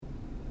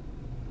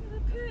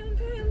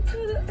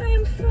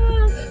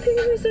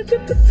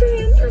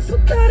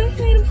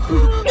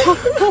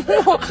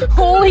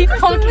Holy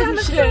fucking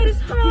shit.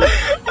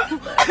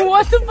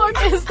 What the fuck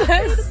is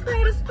this?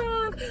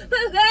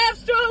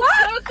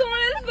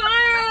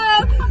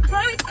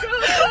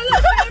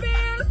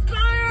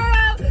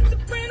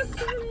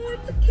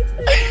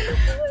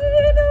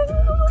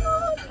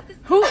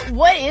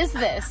 What is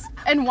this?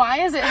 And why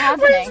is it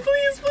happening?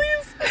 Please.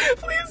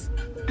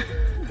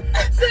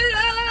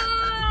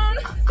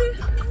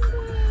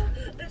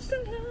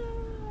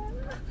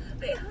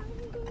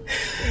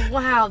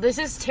 Wow, this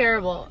is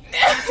terrible.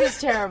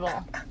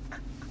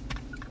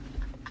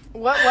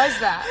 What was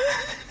that?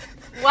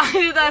 Why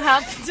did that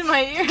happen to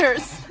my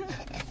ears?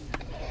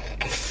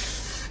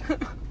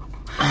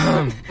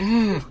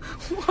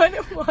 What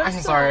was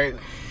I'm sorry.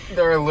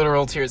 There are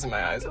literal tears in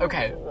my eyes.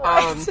 Okay.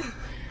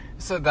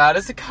 So that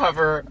is a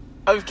cover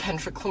of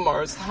Kendrick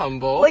Lamar's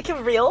Humble. Like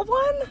a real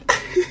one?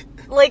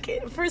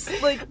 Like,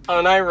 first, like...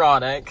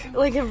 Unironic.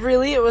 Like,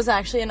 really? It was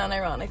actually an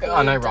unironic.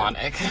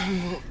 Unironic.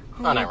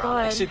 Oh my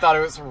God. She thought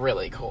it was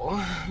really cool.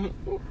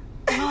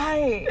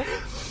 Why?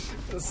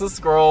 This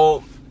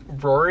girl,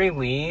 Rory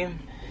Lee,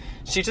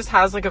 she just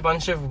has, like, a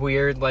bunch of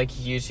weird, like,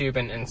 YouTube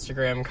and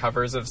Instagram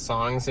covers of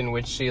songs in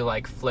which she,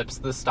 like, flips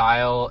the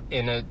style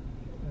in a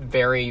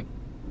very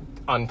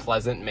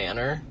unpleasant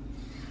manner.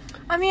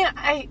 I mean,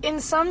 in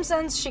some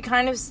sense, she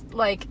kind of,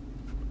 like,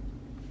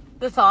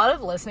 the thought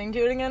of listening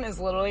to it again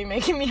is literally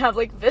making me have,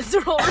 like,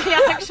 visceral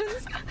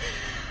reactions.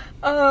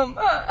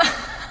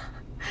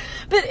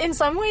 But in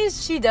some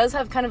ways, she does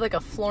have kind of, like,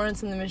 a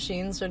Florence and the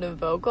Machine sort of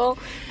vocal.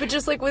 But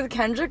just, like, with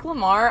Kendrick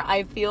Lamar,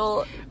 I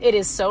feel it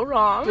is so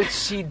wrong. But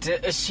she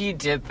did this.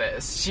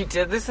 She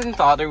did this and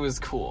thought it was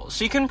cool.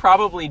 She can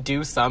probably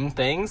do some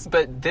things,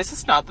 but this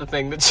is not the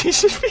thing that she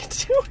should be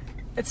doing.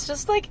 It's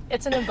just, like,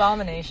 it's an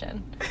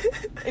abomination.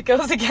 It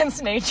goes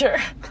against nature.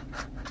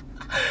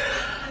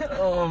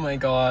 Oh my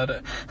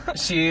God.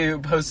 She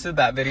posted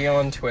that video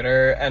on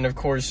Twitter, and of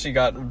course she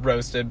got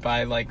roasted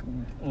by, like,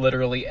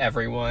 literally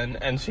everyone,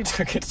 and she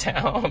took it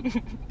down.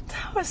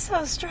 That was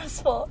so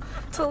stressful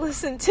to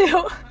listen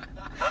to.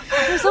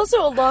 There's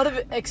also a lot of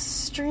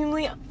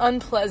extremely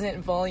unpleasant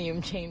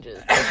volume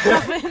changes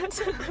that happened.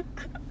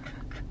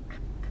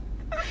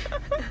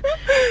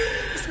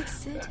 It's like,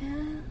 sit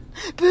down,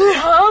 be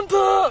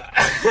humble.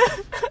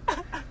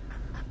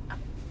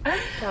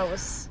 That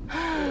was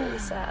really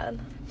sad.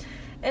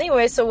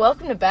 Anyway, so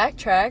welcome to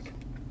Backtrack,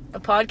 a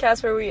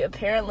podcast where we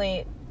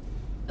apparently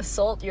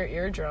assault your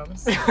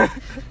eardrums.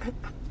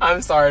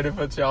 I'm sorry to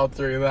put y'all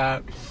through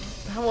that.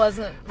 That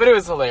wasn't... But it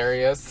was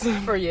hilarious.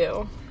 For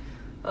you.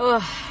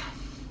 Ugh.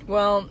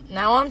 Well,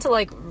 now on to,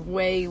 like,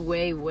 way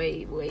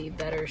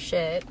better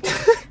shit.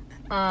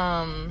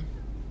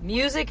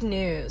 Music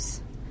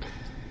news.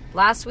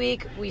 Last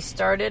week, we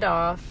started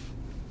off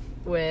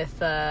with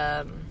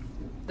the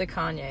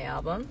Kanye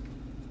album.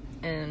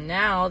 And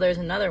now there's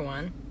another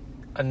one.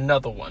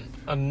 Another one.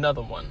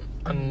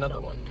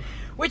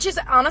 Which is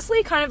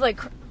honestly kind of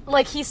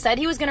like he said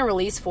he was going to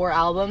release 4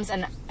 albums,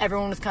 and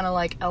everyone was kind of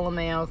like,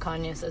 LMAO,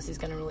 Kanye says he's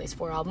going to release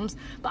 4 albums.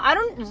 But I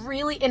don't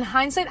really, in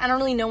hindsight, I don't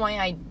really know why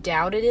I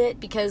doubted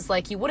it, because,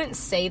 like, you wouldn't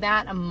say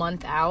that a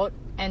month out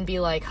and be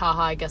like,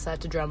 haha, I guess I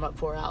have to drum up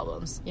 4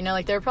 albums. You know,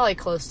 like, they're probably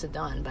close to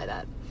done by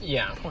that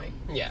point.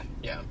 Yeah.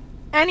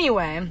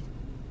 Anyway,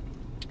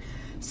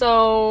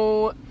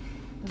 so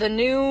the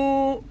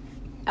new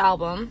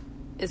album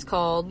is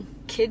called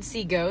Kids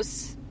See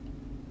Ghosts.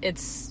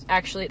 That's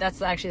actually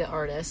the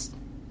artist,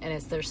 and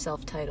it's their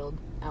self-titled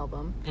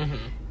album.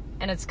 Mm-hmm.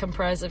 And it's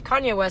comprised of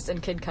Kanye West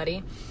and Kid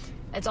Cudi.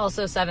 It's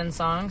also 7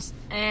 songs,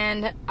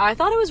 and I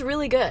thought it was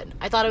really good.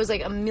 I thought it was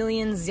like a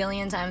million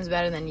zillion times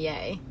better than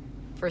Ye,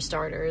 for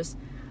starters.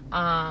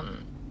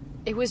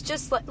 It was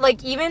just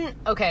like even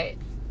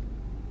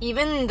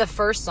the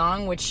first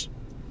song, which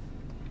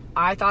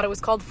I thought it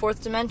was called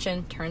Fourth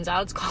Dimension. Turns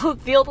out it's called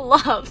Feel the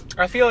Love.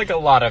 I feel like a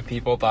lot of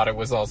people thought it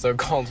was also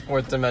called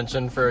Fourth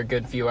Dimension for a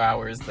good few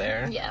hours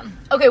there. Yeah.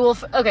 Okay, well,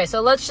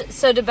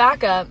 so to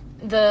back up,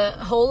 the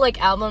whole, like,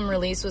 album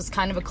release was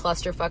kind of a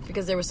clusterfuck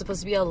because there was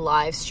supposed to be a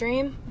live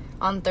stream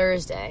on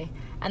Thursday.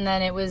 And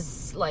then it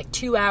was, like,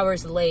 2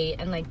 hours late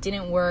and, like,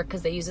 didn't work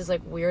because they used this,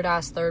 like,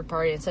 weird-ass third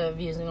party instead of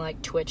using,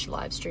 like, Twitch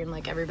live stream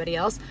like everybody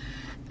else.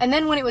 And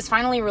then when it was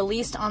finally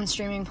released on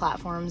streaming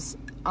platforms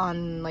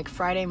on, like,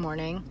 Friday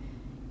morning,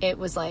 it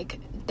was, like,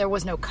 there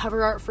was no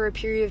cover art for a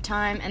period of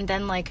time, and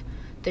then, like,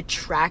 the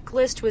track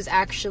list was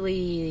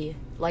actually,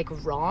 like,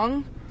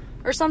 wrong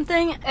or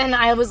something, and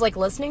I was, like,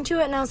 listening to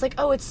it, and I was like,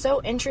 oh, it's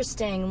so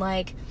interesting,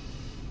 like,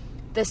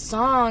 the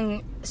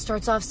song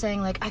starts off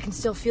saying, like, I can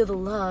still feel the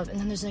love, and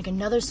then there's, like,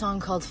 another song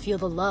called Feel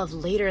the Love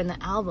later in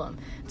the album.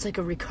 It's, like,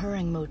 a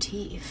recurring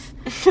motif.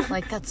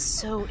 Like, that's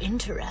so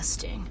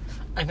interesting.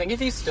 I think if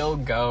you still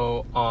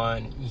go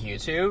on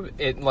YouTube,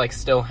 it, like,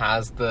 still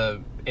has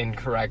the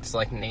incorrect,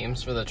 like,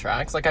 names for the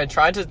tracks. Like, I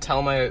tried to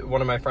tell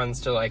one of my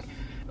friends to, like,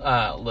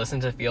 listen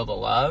to Feel the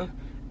Love,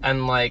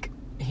 and, like,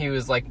 he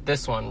was like,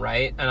 this one,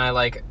 right? And I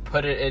like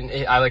put it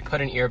in, I like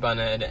put an earbud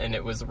in and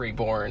it was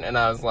Reborn. And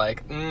I was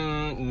like,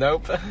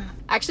 nope.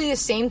 Actually, the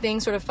same thing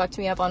sort of fucked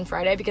me up on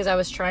Friday because I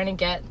was trying to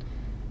get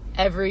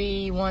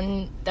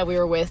everyone that we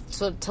were with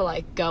to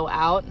like go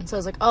out. And so I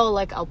was like, oh,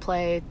 like I'll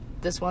play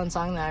this one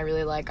song that I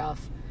really like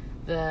off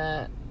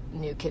the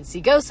new Kids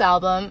See Ghosts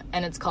album,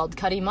 and it's called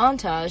Cuddy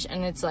Montage,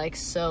 and it's like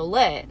so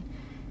lit.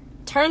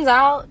 Turns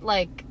out,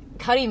 like,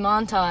 Cuddy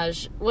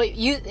Montage,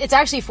 it's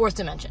actually Fourth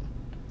Dimension.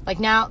 Like,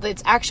 now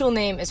its actual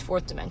name is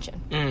Fourth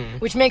Dimension,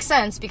 which makes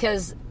sense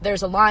because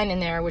there's a line in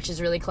there which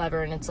is really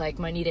clever, and it's like,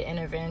 might need an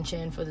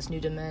intervention for this new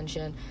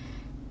dimension.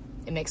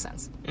 It makes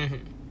sense.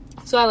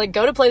 So I like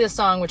go to play this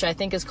song, which I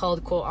think is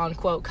called quote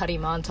unquote Cuddy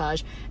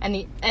Montage,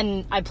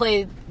 and I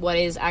play what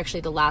is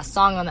actually the last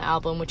song on the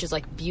album, which is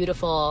like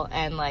beautiful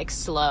and like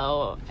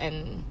slow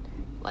and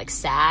like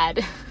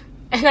sad.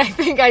 And I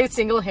think I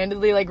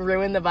single-handedly like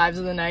ruined the vibes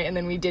of the night, and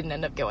then we didn't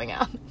end up going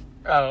out.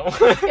 Oh.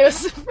 It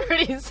was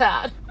pretty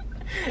sad.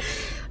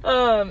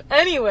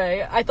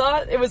 Anyway, I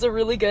thought it was a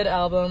really good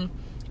album.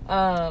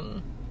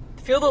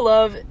 Feel the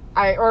Love,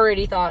 I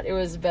already thought it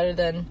was better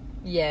than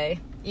Yay.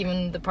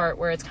 Even the part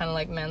where it's kind of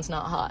like men's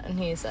not hot, and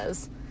he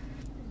says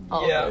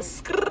all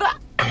this.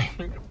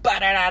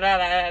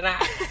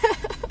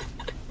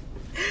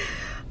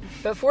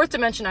 But Fourth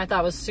Dimension I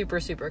thought was super,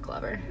 super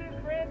clever.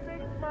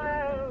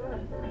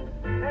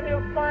 And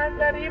you'll find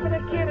that even the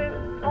kiddies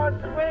are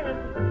swinging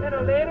in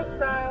a little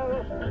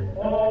style.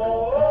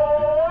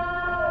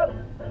 Oh,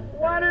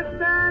 what is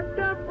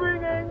Santa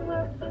bringing?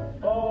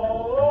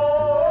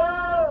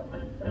 Oh,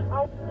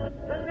 I'm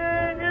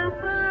bringing you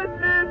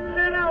business,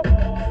 you know.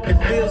 It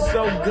feels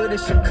so good it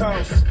should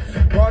cost.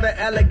 Bought an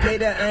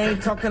alligator, I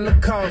ain't talking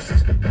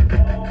Lacoste.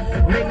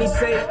 Make me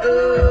say,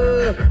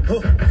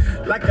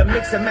 like a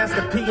mix of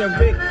Master P and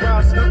Rick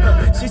Ross.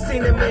 She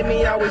seen it, made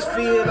me always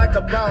feel like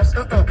a boss.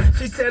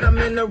 She said I'm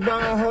in the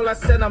wrong hole, I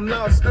said I'm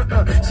lost.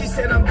 She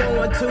said I'm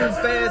going too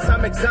fast,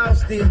 I'm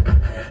exhausted.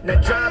 Now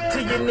drop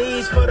to your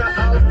knees for the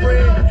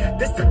offering.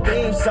 This the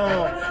theme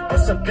song, or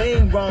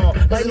something wrong.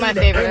 This is my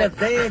favorite.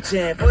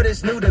 Intervention for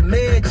this new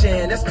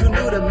dimension. That's too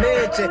new to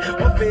mention.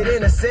 Won't fit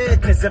in a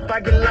sentence. If I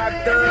get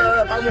locked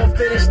up, I won't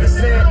finish the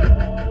sentence.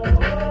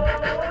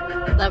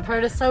 That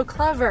part is so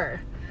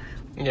clever.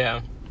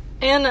 Yeah.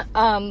 And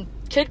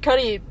Kid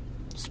Cudi's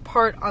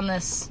part on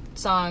this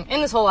song,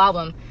 in this whole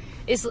album,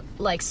 is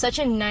like such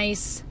a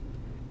nice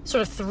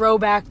sort of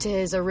throwback to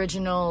his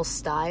original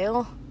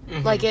style.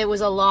 Like it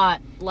was a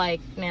lot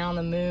like Man on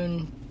the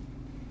Moon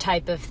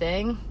type of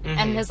thing.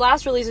 And his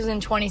last release was in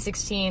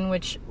 2016,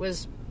 which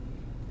was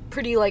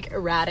pretty like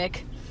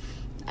erratic,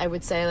 I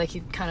would say. Like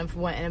he kind of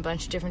went in a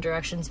bunch of different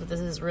directions, but this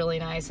is really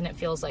nice, and it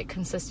feels like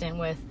consistent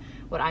with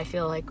what I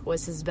feel like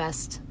was his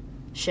best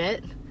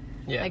shit.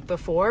 Yeah. Like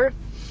before.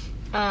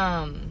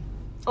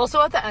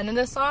 Also at the end of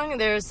this song,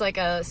 there's like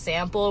a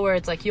sample where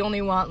it's like you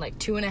only want like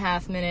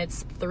 2.5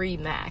 minutes, 3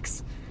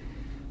 max.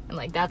 And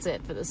like that's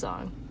it for the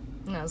song.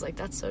 And I was like,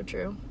 that's so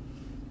true.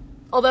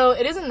 Although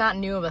it isn't that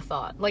new of a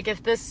thought. Like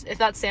if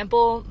that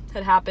sample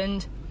had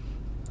happened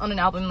on an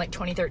album in like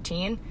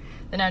 2013,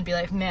 then I'd be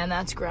like, man,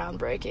 that's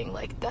groundbreaking.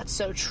 Like that's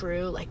so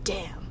true. Like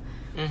damn.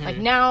 Like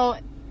now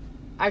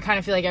I kind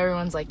of feel like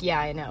everyone's like, yeah,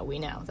 I know, we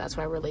know. That's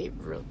why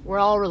we're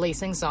all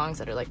releasing songs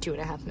that are like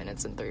 2.5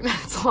 minutes and 3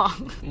 minutes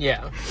long.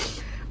 Yeah.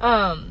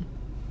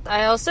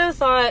 I also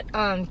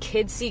thought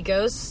Kids See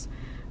Ghosts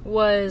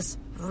was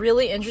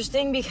really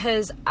interesting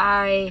because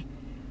I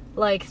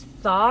like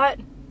thought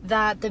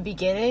that the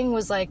beginning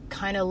was like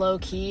kind of low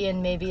key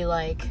and maybe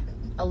like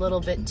a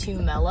little bit too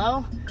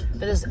mellow.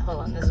 But hold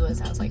on, this is what it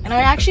sounds like. And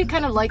I actually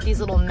kind of like these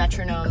little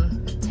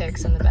metronome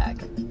ticks in the back.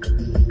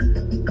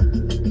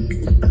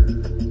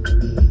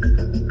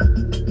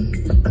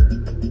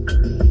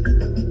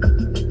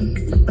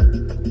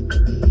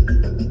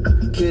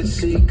 Kids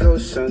see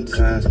ghosts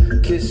sometimes.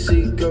 Kids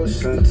see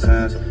ghosts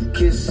sometimes.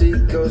 Kids see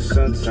ghosts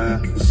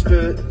sometimes.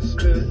 Spirit.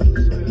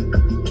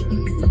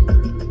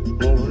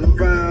 Moving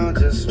around,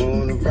 just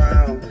moving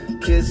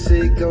around. Kids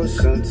see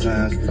ghosts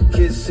sometimes.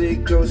 Kids see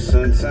ghosts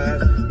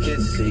sometimes.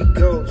 Kids see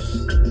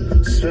ghosts.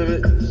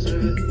 Spirit.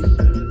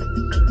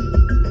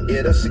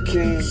 Yeah, that's the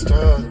king.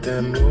 Start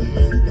that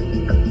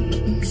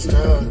movement.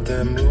 Start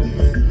that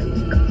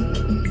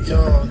movement.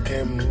 Y'all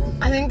can't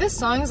move. I think this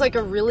song is like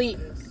a really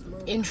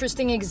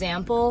interesting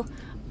example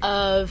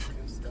of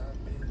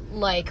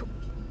like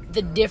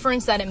the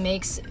difference that it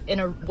makes in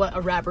what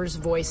a rapper's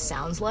voice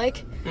sounds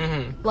like.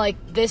 Like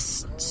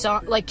this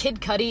song, like Kid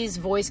Cudi's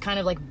voice kind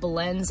of like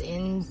blends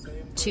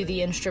into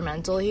the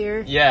instrumental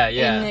here. Yeah.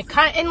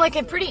 In like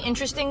a pretty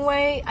interesting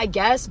way, I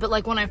guess. But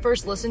like when I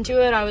first listened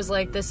to it, I was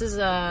like, this is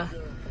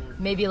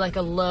maybe like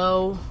a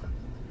low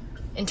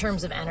in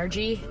terms of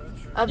energy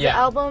of the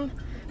album.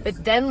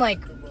 But then like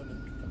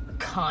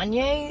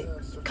Kanye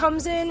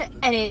comes in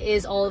and it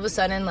is all of a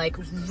sudden like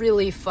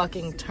really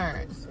fucking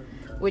turn,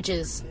 which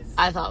is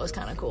I thought was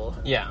kind of cool.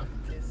 Yeah.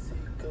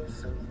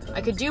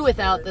 I could do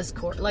without this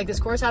chorus. Like, this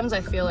chorus happens,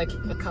 I feel like,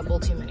 a couple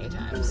too many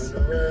times.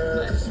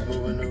 Just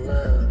moving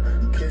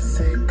around. Kiss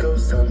it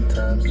goes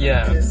sometimes.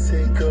 Yeah. Kiss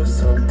it goes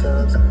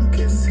sometimes.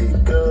 Kiss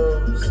it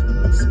goes.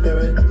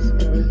 Spirit.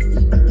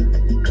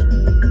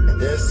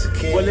 Yes,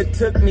 again. Well, it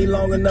took me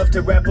long enough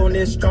to rap on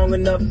this, strong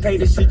enough. Pay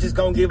this shit just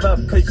gon' give up.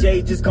 Cause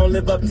Jay just gon'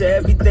 live up to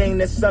everything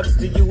that sucks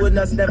to you and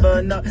us never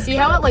enough. See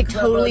how it, like,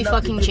 totally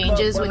fucking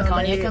changes when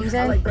Kanye comes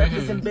in? I like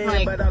breakfast in bed,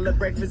 Like- but I love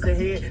breakfast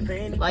ahead. For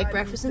anybody Like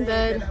breakfast in who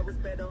said bed, that I was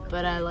better off-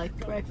 but I like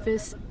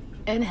breakfast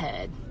and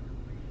head.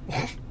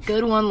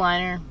 Good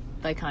one-liner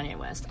by Kanye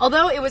West.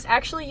 Although it was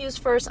actually used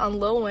first on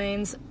Lil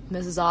Wayne's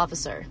Mrs.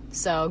 Officer.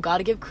 So,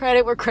 gotta give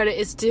credit where credit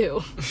is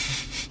due.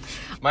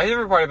 My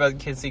favorite part about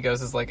Kid See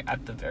Ghost is, like,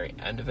 at the very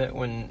end of it,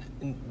 when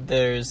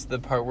there's the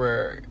part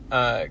where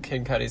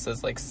Kid Cudi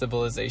says, like,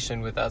 civilization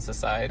without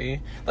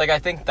society. Like, I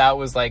think that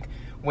was, like,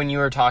 when you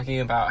were talking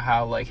about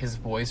how, like, his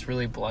voice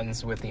really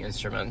blends with the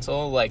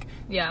instrumental, like,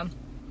 Yeah.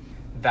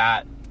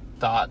 that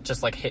thought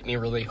just, like, hit me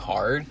really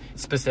hard,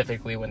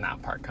 specifically when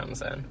that part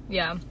comes in.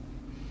 Yeah.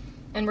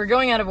 And we're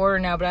going out of order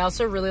now, but I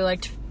also really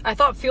liked... I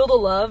thought Feel the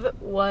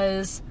Love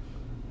was...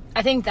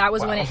 I think that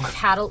was when it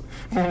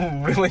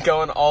Really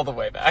going all the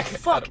way back.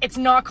 Fuck, it's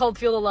not called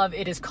Feel the Love.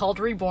 It is called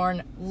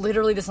Reborn.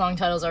 Literally, the song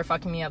titles are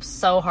fucking me up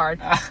so hard.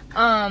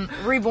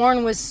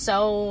 Reborn was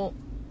so...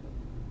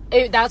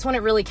 that's when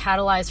it really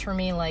catalyzed for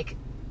me, like,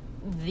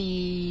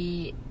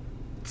 the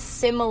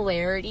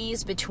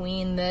similarities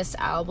between this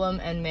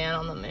album and Man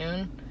on the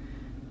Moon.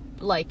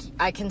 Like,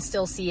 I can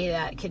still see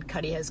that Kid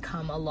Cudi has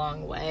come a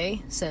long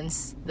way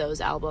since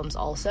those albums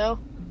also.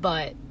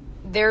 But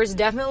there's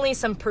definitely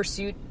some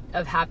pursuit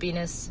of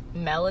happiness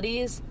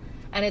melodies,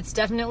 and it's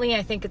definitely,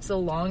 I think it's the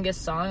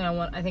longest song.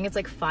 I think it's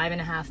like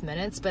 5.5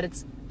 minutes, but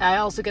I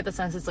also get the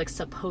sense it's like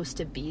supposed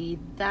to be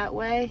that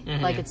way.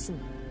 Like, it's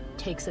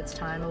takes its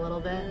time a little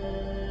bit.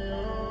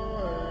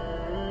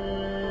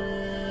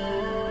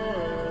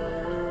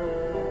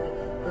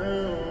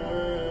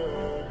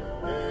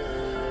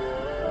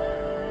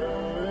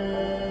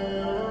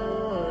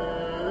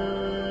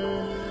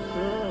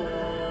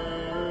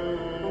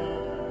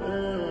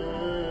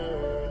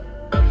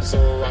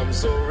 I'm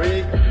so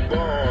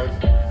reborn.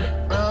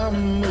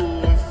 I'm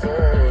moving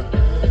forward.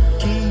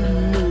 Keep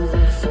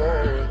moving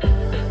forward.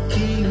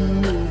 Keep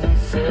moving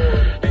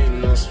forward.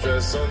 Ain't no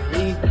stress on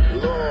me,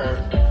 Lord.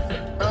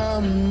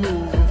 I'm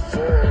moving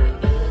forward.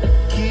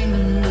 Keep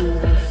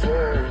moving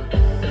forward.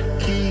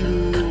 Keep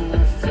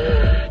moving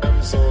forward.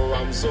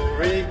 I'm so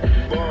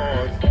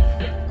reborn.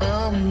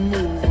 I'm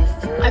moving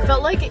forward. I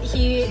felt like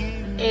he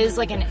is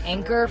like an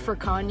anchor for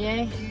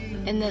Kanye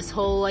in this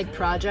whole like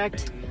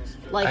project.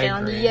 Like, I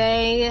on agree.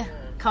 Ye,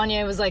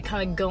 Kanye was, like,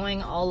 kind of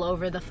going all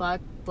over the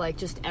fuck, like,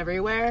 just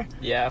everywhere.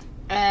 Yeah.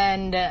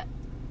 And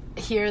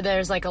here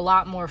there's, like, a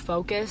lot more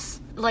focus.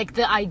 Like,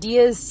 the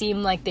ideas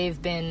seem like they've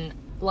been,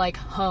 like,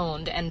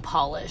 honed and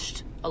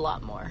polished a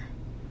lot more.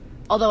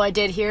 Although I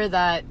did hear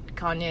that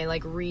Kanye,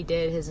 like,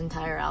 redid his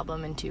entire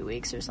album in 2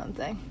 weeks or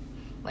something.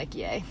 Like,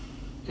 yay.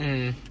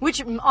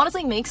 Which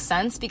honestly makes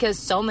sense because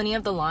so many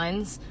of the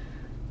lines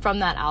from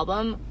that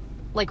album,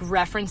 like,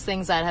 reference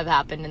things that have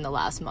happened in the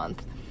last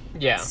month.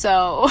 Yeah.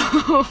 So,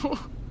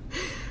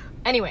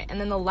 anyway, and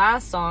then the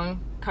last song,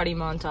 Cudi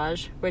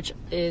Montage, which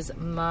is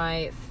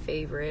my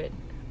favorite.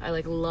 I,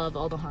 like, love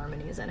all the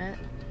harmonies in it.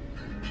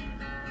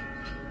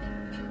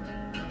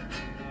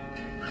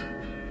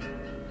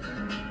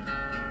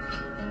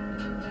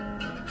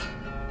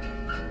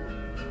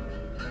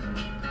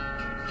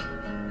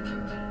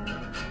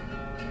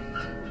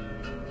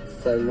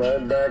 Fight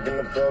right back in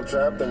the field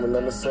trap, then with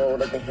another soul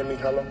that can hear me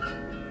holler.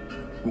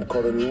 I'm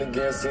caught in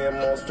again, see I'm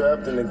all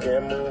strapped and I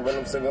can't move and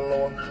I'm singing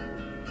lower.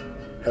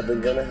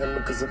 Haven't gonna hit me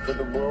cause I feel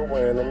the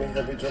whirlwind. I'm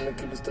heavy trying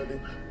to keep it steady.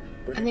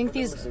 I think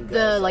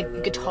the,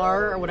 like,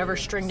 guitar or whatever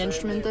stringed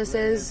instrument this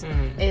is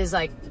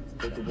like,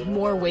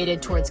 more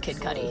weighted towards Kid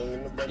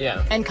Cudi.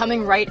 Yeah. And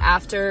coming right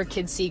after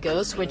Kid See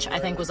Ghost, which I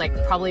think was, like,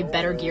 probably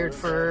better geared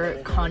for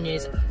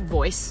Kanye's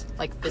voice,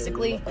 like,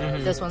 physically.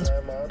 This one's,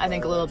 I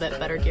think, a little bit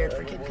better geared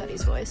for Kid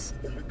Cudi's voice.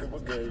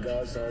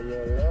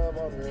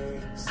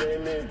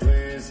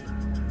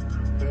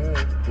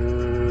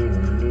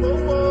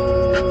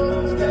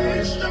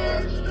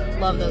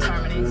 Love those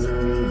harmonies.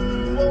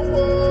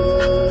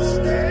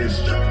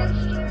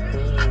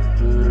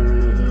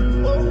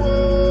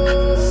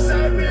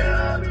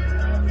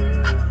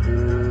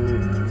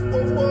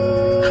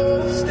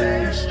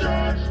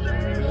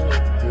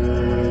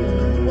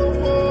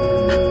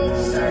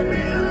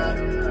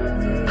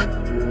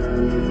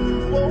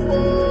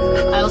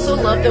 I also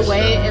love the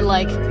way it,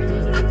 like,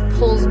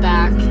 pulls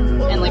back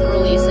and, like,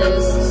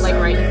 releases, like,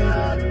 right here.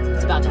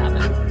 It's about to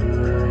happen.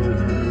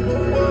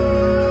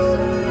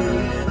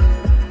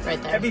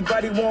 Right there.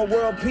 Everybody want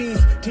world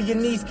peace till your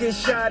niece get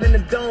shot in the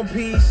dome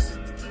piece.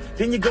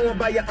 Then you're going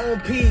by your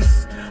own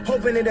peace,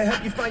 hoping it'll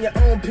help you find your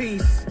own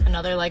peace.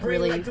 Another, like,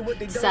 really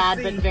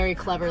sad but very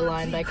clever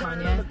line by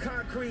Kanye.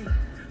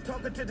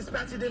 Talking to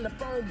dispatcher in the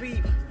phone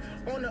beat.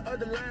 On the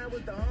other line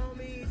with the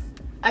homies.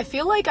 I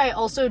feel like I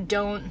also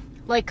don't...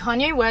 like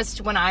Kanye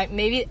West, when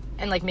maybe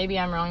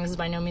I'm wrong, this is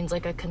by no means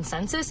like a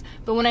consensus,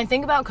 but when I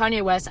think about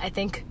Kanye West, I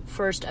think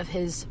first of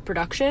his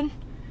production,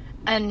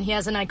 and he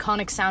has an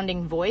iconic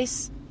sounding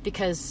voice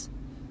because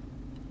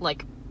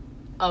like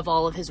of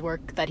all of his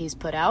work that he's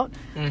put out.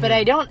 But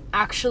I don't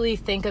actually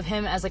think of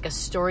him as like a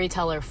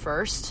storyteller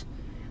first.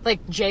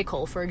 Like J.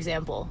 Cole, for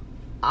example,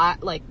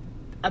 like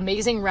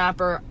amazing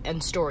rapper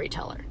and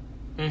storyteller.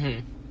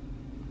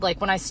 Like,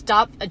 when I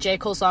stop a J.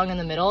 Cole song in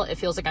the middle, it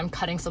feels like I'm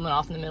cutting someone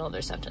off in the middle of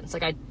their sentence.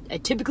 Like, I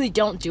typically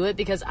don't do it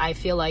because I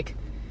feel like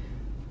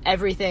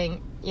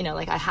everything, you know,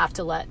 like, I have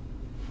to let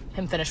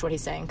him finish what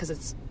he's saying because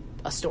it's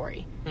a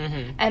story.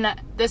 And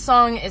this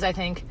song is, I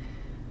think,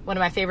 one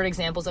of my favorite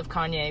examples of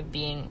Kanye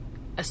being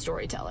a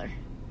storyteller.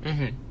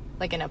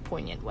 Like, in a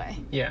poignant way.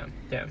 Yeah.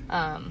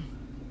 And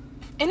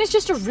it's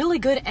just a really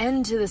good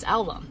end to this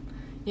album.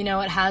 You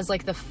know, it has,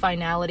 like, the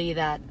finality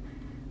that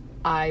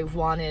I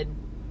wanted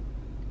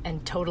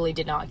and totally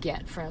did not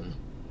get from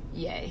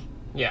Ye.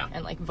 Yeah.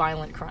 And, like,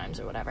 Violent Crimes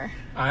or whatever.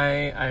 I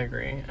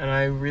agree. And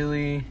I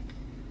really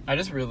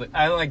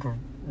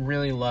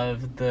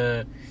love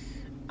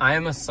I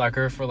am a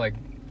sucker for, like,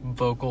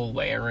 vocal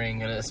layering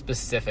in a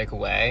specific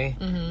way.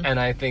 And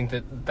I think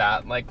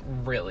that, like,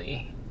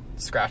 really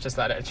scratches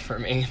that itch for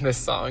me, this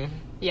song.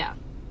 Yeah.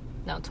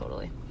 No,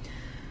 totally.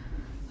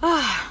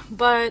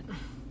 But,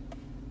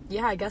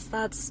 yeah, I guess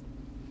that's...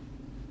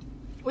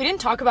 We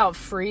didn't talk about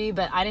Free,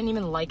 but I didn't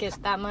even like it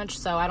that much,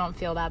 so I don't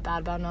feel that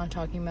bad about not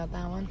talking about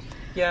that one.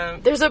 Yeah.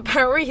 There's a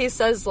part where he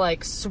says,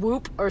 like,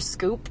 swoop or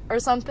scoop or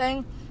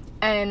something,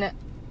 and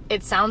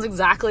it sounds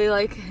exactly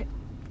like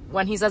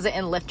when he says it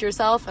in Lift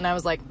Yourself, and I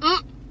was like,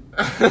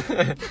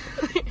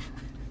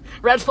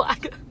 red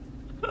flag.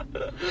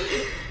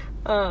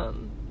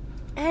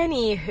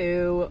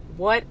 Anywho,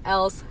 what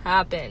else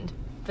happened?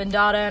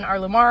 Vendetta and R.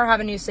 Lamar have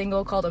a new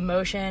single called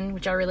Emotion,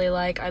 which I really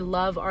like. I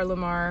love R.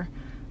 Lamar.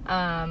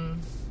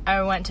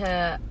 I went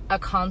to a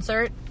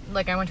concert,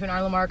 like I went to an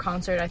R. Lamar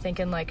concert, I think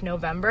in like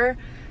November,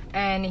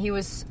 and he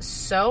was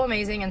so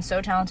amazing and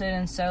so talented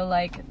and so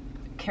like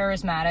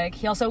charismatic.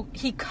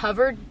 He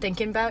covered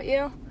Thinking About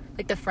You,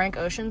 like the Frank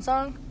Ocean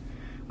song,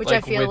 which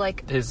like, I feel with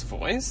like... his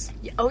voice?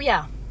 Oh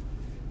yeah,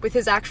 with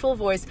his actual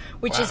voice,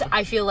 which is,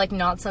 I feel like,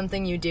 not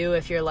something you do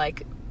if you're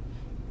like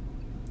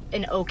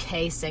an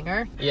okay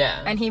singer.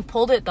 Yeah. And he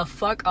pulled it the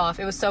fuck off.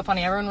 It was so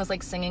funny. Everyone was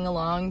like singing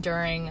along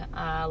during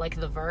like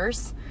the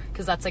verse,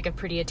 because that's like a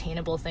pretty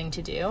attainable thing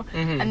to do.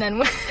 And then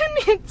when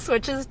it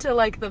switches to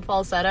like the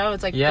falsetto,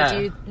 it's like,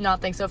 did you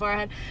not think so far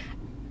ahead?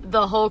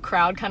 The whole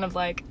crowd kind of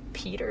like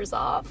peters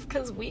off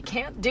because we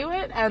can't do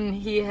it, and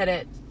he hit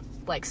it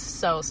like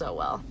so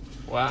well.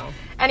 Wow.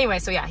 Anyway,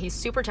 so yeah, he's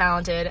super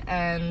talented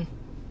and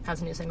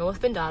has a new single with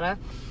Vendetta.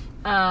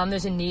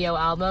 There's a Neo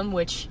album,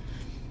 which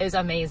is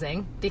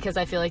amazing because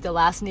I feel like the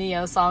last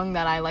Neo song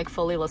that I like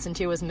fully listened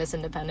to was Miss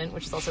Independent,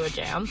 which is also a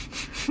jam.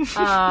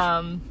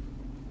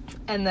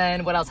 And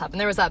then what else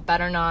happened? There was that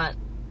Better Not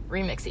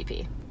remix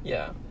EP.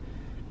 Yeah.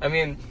 I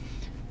mean,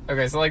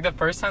 okay, so like the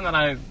first time that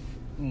I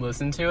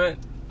listened to it,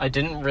 I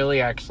didn't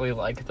really actually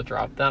like the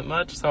drop that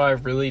much, so I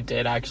really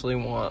did actually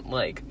want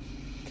like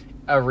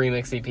a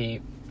remix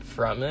EP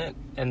from it,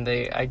 and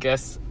they, I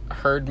guess,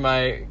 heard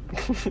my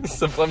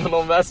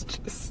subliminal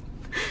messages.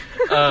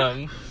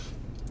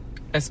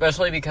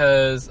 Especially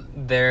because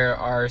there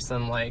are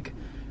some like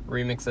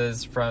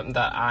remixes from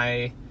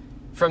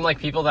like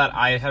people that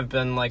I have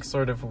been like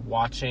sort of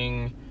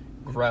watching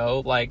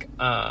grow, like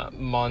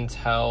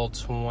Montel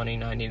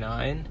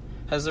 2099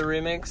 has a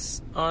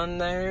remix on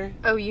there.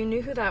 Oh, you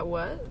knew who that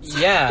was?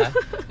 Yeah.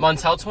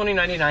 Montel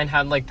 2099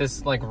 had like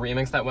this like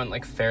remix that went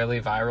like fairly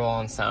viral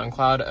on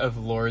SoundCloud of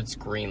Lord's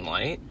Green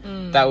Light.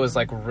 That was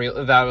like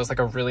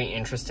a really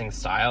interesting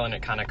style, and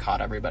it kind of caught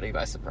everybody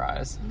by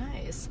surprise.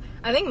 Nice.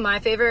 I think my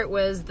favorite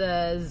was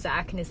the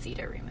Zach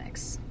Nasita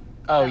remix.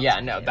 Oh yeah,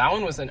 no, that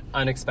one was an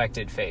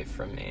unexpected fave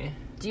from me.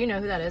 Do you know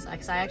who that is?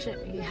 Because I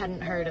actually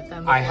hadn't heard of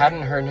them before. I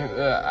hadn't heard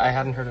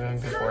of him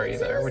before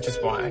either, which is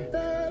why.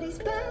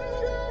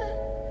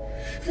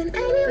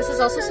 This is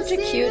also such a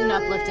cute and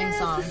uplifting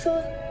song.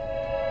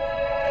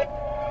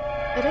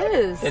 It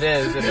is. It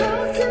is.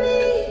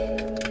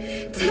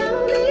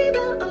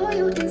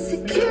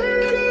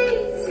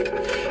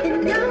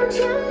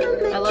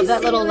 I love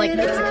that little like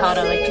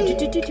pizzicato, like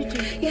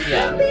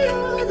yeah.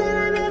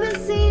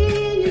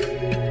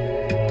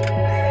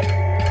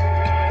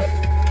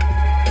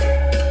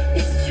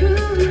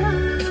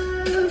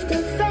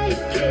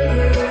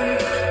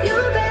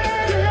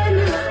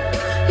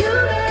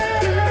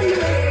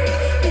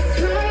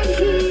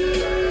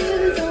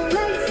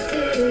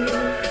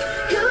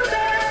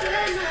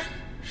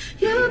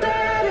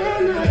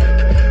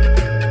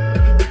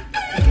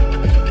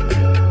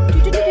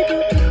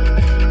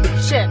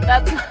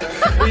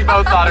 We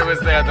both thought it was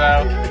there,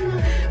 though.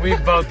 We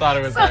both thought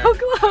it was there. So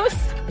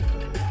close.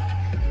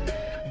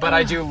 But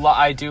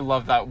I do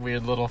love that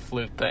weird little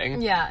flute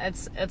thing. Yeah,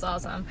 it's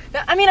awesome.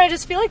 I mean, I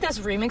just feel like this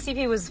remix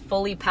EP was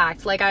fully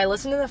packed. Like, I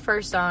listened to the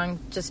first song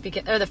just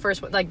because, or the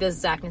first one, like this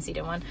Zach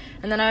Nicita one,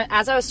 and then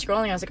as I was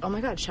scrolling, I was like, oh my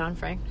god, Sean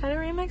Frank had a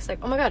remix. Like,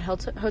 oh my god,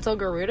 Hotel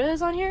Garuda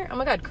is on here. Oh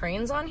my god,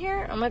 Crane's on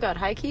here. Oh my god,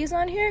 High Key's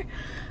on here.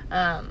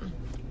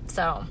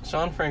 So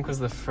Sean Frank was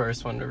the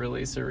first one to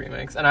release a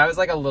remix, and I was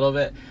like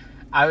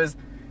I was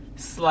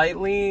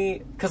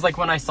slightly, because like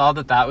when I saw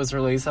that was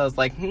released, I was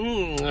like,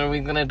 are we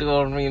gonna do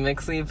a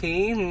remix EP?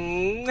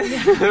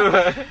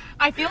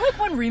 I feel like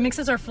when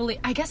remixes are fully,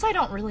 I guess I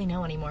don't really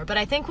know anymore, but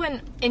I think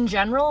when,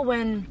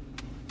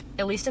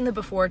 at least in the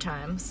before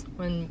times,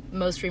 when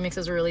most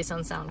remixes were released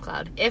on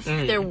SoundCloud, if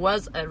there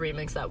was a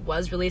remix that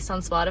was released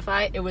on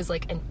Spotify, it was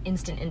like an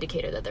instant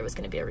indicator that there was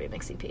going to be a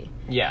remix EP.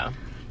 Yeah.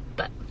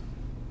 But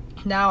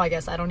now I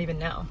guess I don't even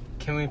know.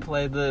 Can we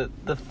play the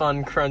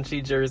fun,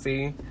 crunchy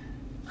Jersey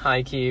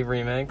High Key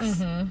remix?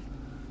 Mm-hmm.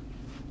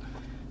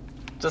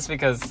 Just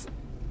because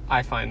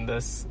I find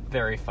this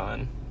very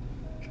fun.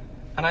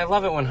 And I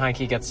love it when High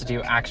Key gets to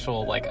do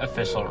actual, like,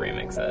 official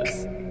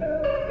remixes.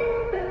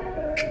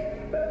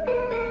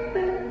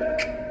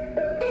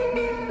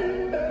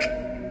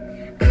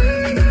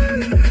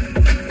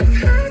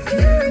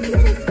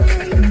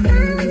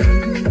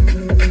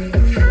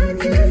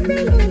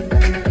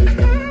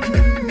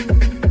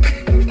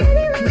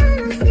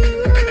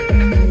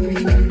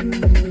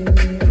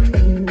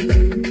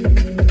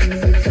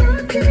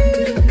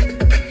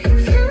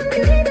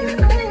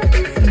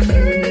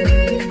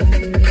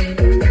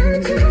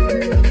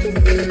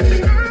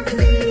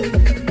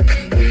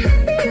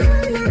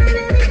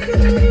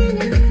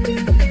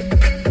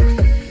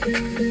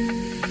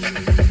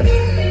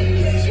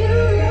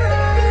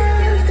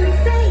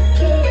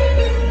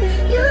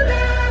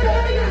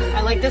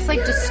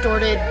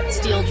 Distorted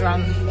steel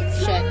drum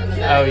shit in the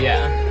back. Oh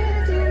yeah.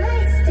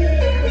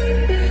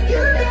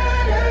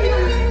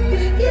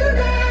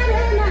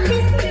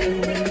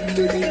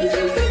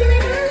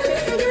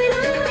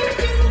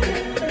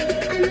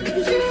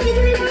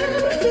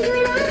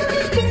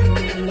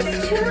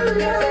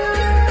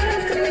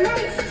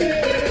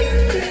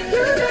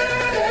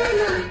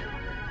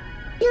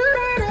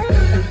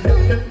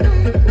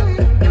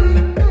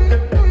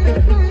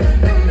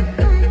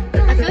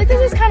 I feel like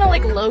this is kind of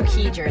like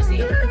low-key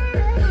Jersey.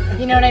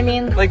 You know what I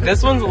mean? Like,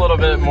 this one's a little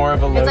bit more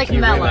of a low-key like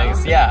mellow.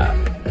 remix. Yeah.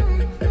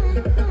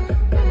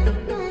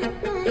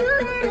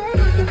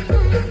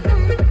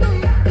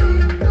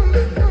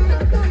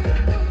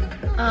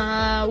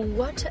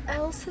 What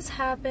else has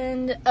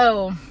happened?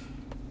 Oh,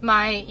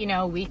 my,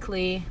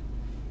 weekly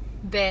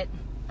bit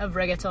of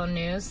reggaeton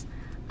news.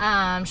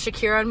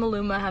 Shakira and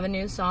Maluma have a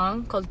new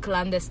song called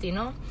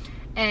Clandestino.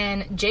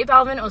 And J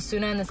Balvin,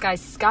 Ozuna, and this guy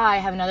Sky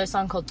have another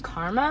song called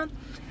Karma.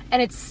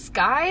 And it's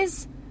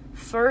Sky's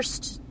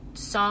first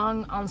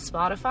song on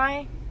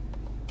Spotify,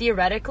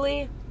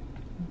 theoretically,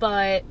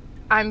 but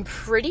I'm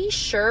pretty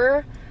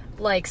sure,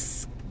 like,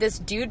 this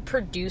dude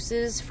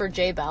produces for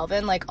J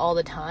Balvin, like, all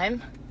the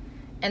time,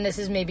 and this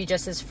is maybe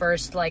just his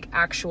first, like,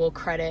 actual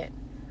credit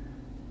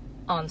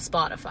on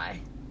Spotify.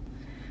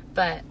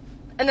 But,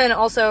 and then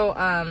also,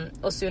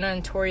 Ozuna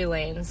and Tory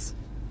Lanez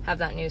have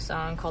that new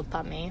song called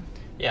Pa Me.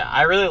 Yeah,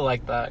 I really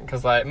like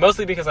that,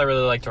 mostly because I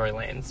really like Tory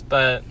Lanez,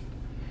 but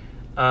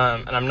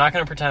and I'm not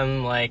going to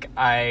pretend like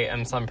I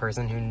am some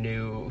person who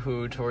knew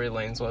who Tory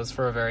Lanez was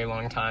for a very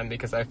long time,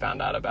 because I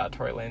found out about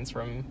Tory Lanez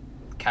from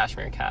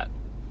Cashmere Cat.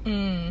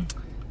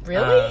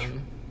 Really?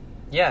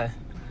 Yeah.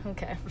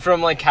 Okay.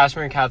 From, like,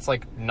 Cashmere Cat's,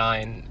 like,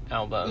 9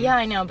 album. Yeah,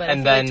 I know, but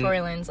and I feel then like Tory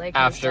Lanez, like,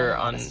 after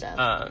on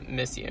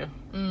Miss You.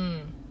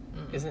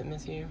 Is it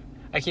Miss You?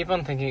 I keep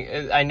on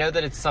thinking, I know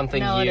that it's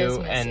something No, it is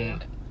you, Miss and You.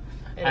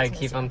 I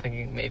keep on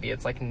thinking maybe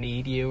it's like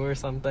Need You or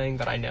something,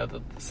 but I know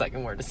that the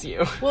second word is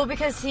You. Well,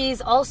 because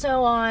he's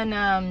also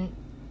on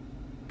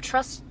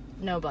Trust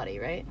Nobody,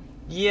 right?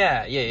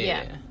 Yeah.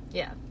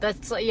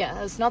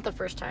 That's not the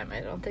first time. I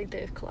don't think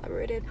they've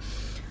collaborated.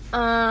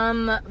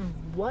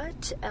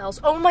 What else?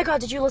 Oh my god,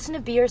 did you listen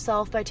to Be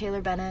Yourself by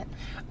Taylor Bennett?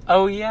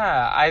 Oh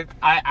yeah,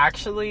 I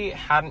actually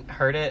hadn't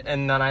heard it,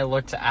 and then I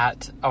looked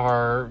at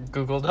our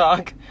Google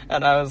Doc,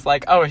 and I was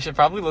like, oh, I should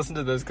probably listen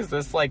to this,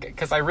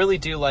 because I really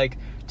do like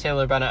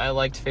Taylor Bennett. I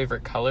liked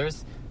Favorite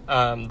Colors,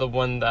 the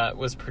one that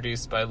was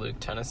produced by Luke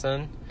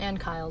Tennyson. And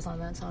Kyle's on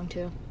that song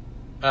too.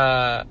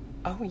 Oh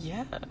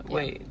yeah,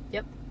 wait.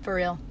 Yep, for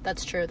real.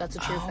 That's true. That's a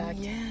true fact.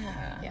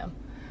 Yeah.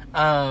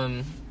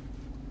 Yeah.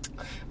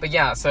 But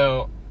yeah,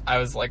 so I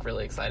was, like,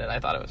 really excited. I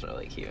thought it was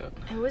really cute.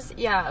 It was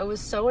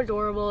so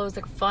adorable. It was,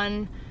 like, a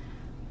fun,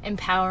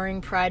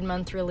 empowering Pride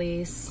Month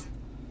release.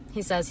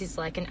 He says he's,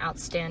 like, an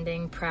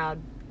outstanding,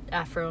 proud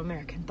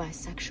Afro-American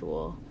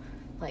bisexual.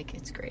 Like,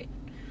 it's great.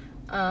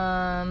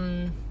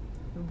 What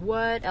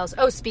else?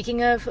 Oh,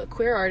 speaking of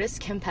queer artists,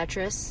 Kim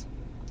Petras.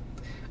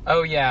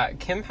 Oh, yeah.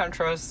 Kim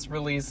Petras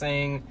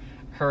releasing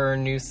her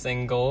new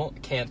single,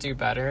 Can't Do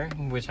Better,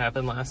 which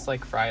happened last,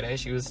 like, Friday.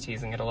 She was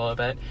teasing it a little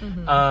bit.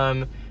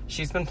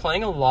 she's been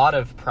playing a lot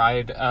of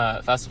Pride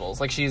festivals.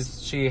 Like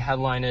she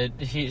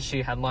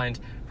headlined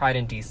Pride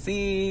in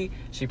DC.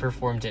 She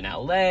performed in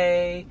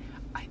LA.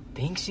 I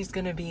think she's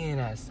gonna be in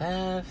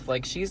SF.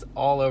 Like, she's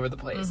all over the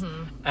place.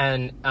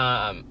 And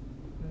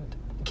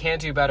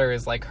Can't Do Better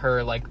is like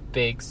her like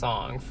big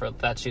song for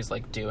that. She's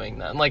like doing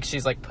them. Like,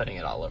 she's like putting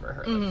it all over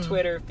her like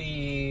Twitter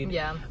feed.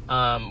 Yeah.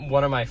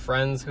 One of my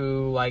friends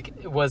who like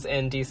was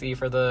in DC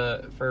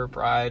for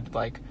Pride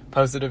like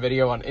posted a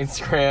video on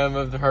Instagram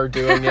of her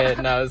doing it,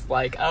 and I was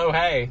like, oh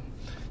hey,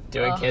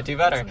 doing Can't Do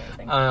Better. That's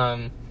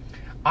amazing.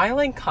 I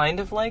like kind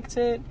of liked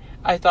it.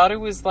 I thought it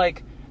was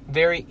like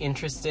very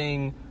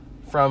interesting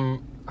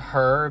from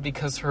her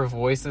because her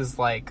voice is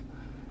like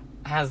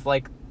has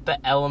like the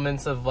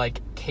elements of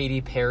like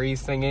Katy Perry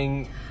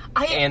singing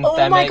anthemic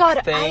oh my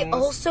god, things. I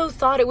also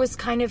thought it was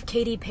kind of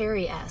Katy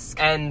Perry-esque.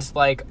 And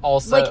like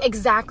also like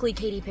exactly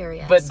Katy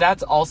Perry-esque. But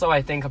that's also,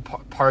 I think,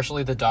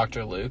 partially the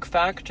Dr. Luke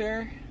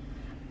factor.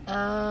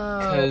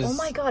 Oh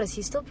my god, is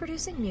he still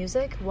producing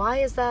music? Why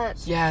is that?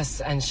 Yes,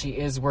 and she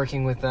is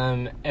working with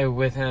him,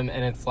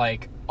 and it's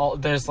like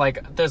there's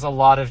a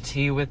lot of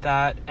tea with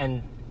that,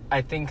 and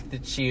I think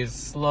that she is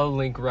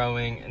slowly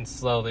growing and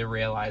slowly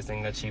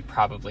realizing that she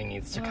probably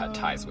needs to cut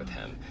ties with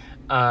him.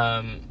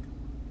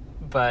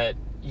 But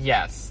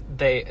yes,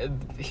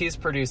 he's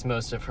produced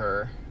most of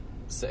her,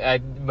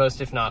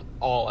 most if not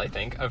all, I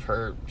think, of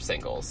her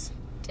singles.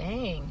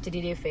 Dang, did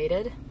he do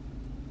Faded?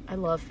 I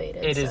love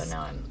Faded.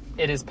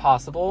 It is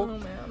possible. Oh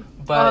man,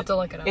 but I'll have to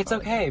look it up. it's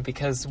okay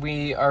because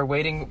we are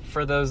waiting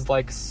for those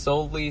like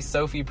solely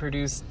Sophie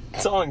produced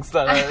songs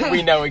that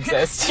we know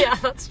exist. Yeah,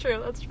 that's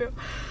true. That's true.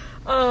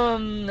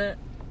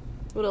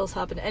 What else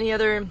happened? Any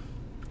other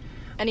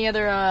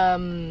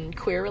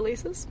queer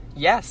releases?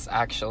 Yes,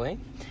 actually.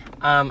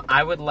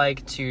 I would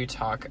like to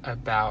talk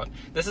about...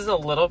 This is a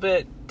little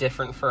bit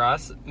different for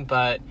us,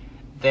 but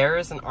there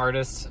is an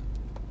artist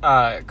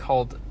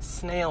called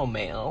Snail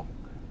Mail.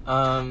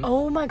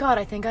 Oh my god,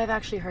 I think I've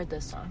actually heard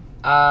this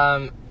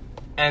song.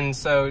 And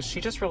so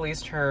she just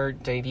released her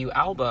debut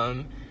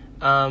album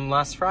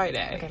last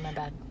Friday. Okay, my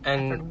bad.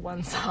 And, I've heard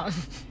one song.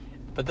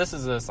 But this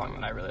is a song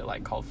that I really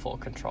like called Full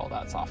Control.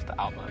 That's off the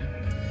album,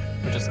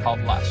 which is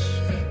called Lush.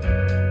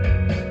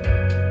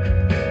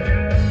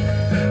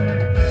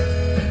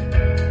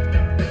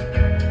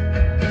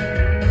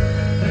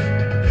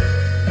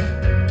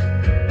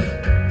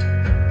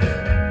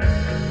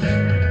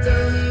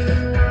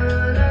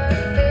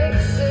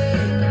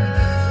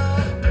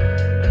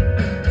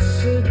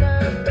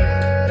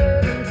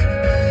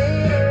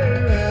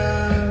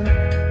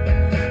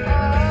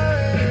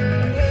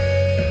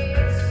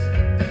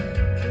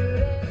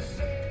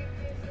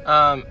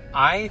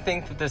 I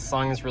think that this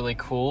song is really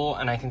cool,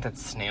 and I think that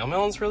Snail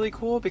Mail is really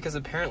cool because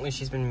apparently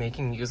she's been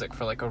making music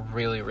for like a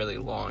really, really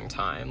long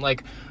time.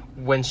 Like,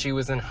 when she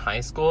was in high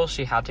school,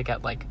 she had to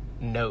get like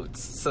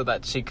notes so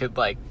that she could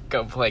like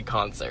go play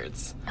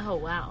concerts. Oh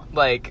wow.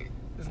 Like,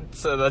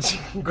 so that she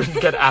could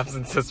get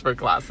absences for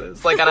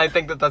classes. Like, and I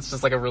think that that's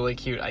just like a really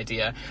cute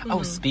idea. Mm-hmm.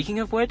 Oh, speaking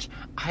of which,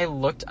 I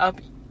looked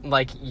up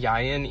like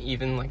Yayan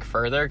even like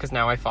further because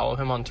now I follow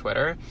him on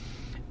Twitter.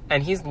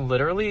 And he's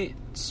literally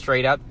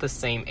straight up the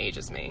same age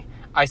as me.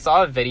 I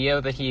saw a video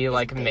that he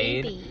like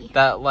made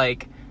that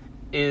like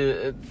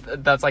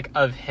that's like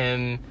of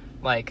him,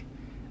 like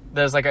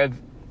there's like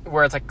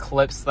where it's like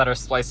clips that are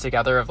spliced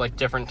together of like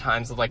different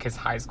times of like his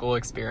high school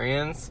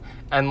experience,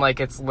 and like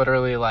it's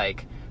literally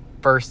like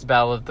first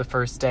bell of the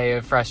first day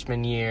of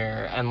freshman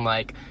year and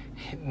like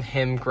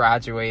him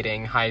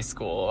graduating high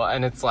school,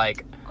 and it's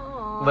like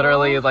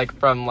literally like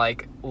from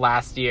like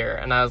last year,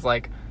 and I was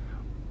like,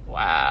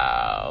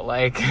 wow,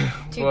 like,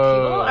 dude,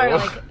 whoa. People are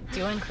like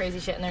doing crazy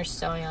shit and they're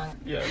so young.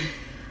 Yeah.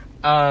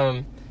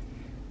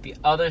 The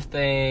other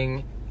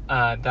thing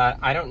that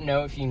I don't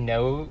know if you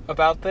know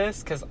about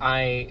this, because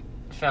I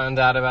found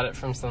out about it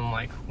from some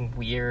like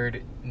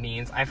weird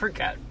means. I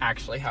forget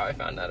actually how I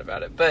found out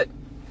about it, but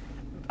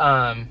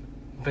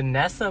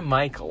Vanessa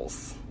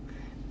Michaels,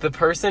 the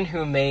person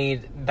who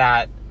made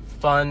that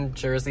fun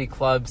Jersey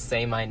Club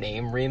Say My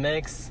Name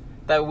remix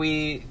that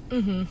we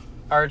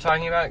are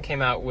talking about,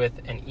 came out with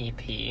an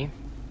EP.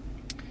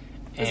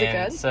 Is it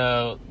good?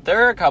 So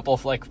there are a couple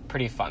of like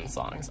pretty fun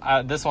songs.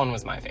 This one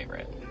was my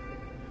favorite.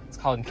 It's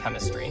called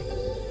Chemistry.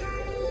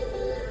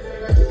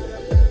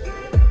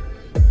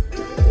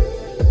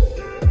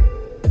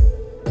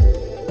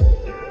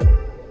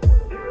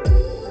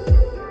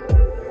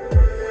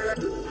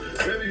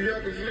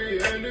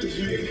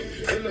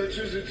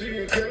 Electricity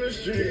and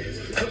chemistry.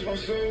 Touch my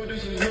soul,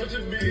 this is meant to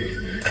be.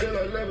 Girl,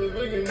 I love it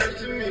when you're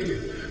next to me.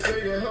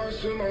 Take your heart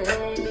to my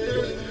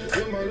homies.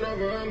 You're my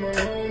lover and my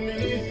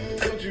homie.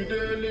 Don't you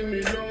dare leave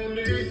me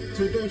lonely.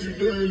 So don't you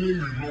dare leave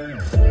me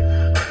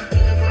lonely.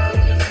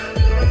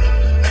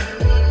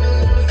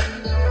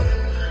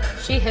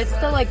 She hits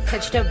the like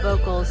pitched up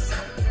vocals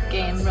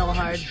game real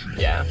hard.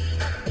 Yeah.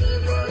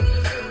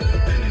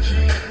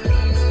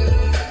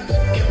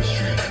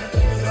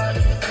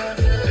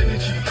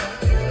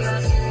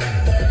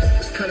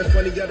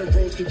 Funny how the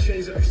roads can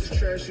change. I used to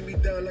trash me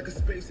down like a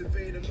space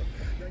invader.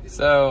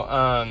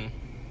 So,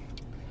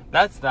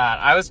 that's that.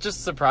 I was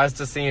just surprised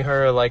to see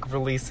her, like,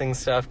 releasing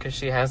stuff,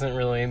 because I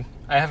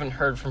haven't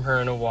heard from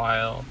her in a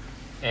while,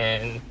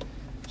 and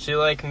she,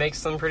 like, makes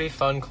some pretty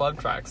fun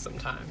club tracks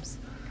sometimes.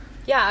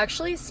 Yeah,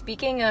 actually,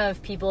 speaking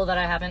of people that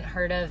I haven't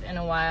heard of in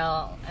a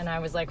while, and I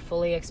was, like,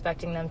 fully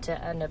expecting them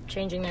to end up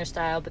changing their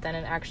style, but then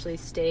it actually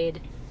stayed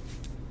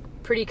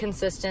pretty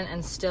consistent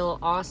and still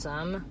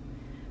awesome.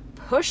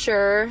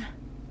 Pusher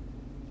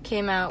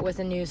came out with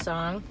a new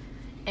song,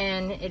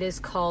 and it is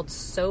called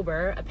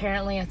Sober.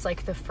 Apparently, it's,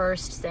 like, the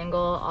first single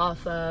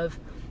off of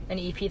an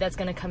EP that's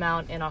going to come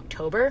out in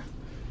October.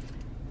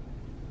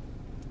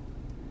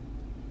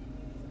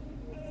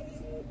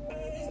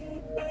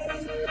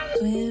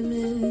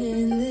 Swimming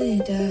in the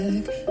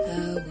dark,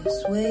 I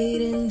was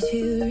waiting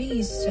to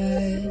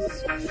restart,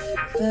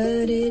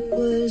 but it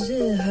was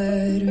a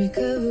hard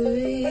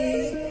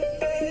recovery.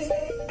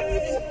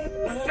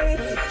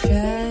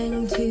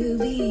 Trying to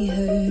be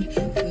heard,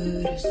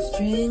 put a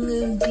string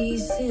of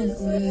decent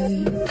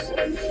words.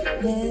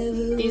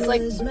 Never These,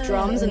 like,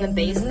 drums and the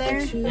bass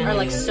there are,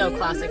 like, so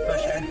classic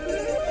Pusher.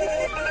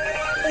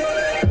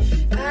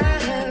 I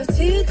have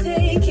to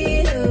take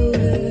it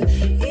over.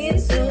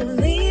 It's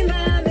only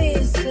my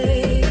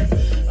mistake.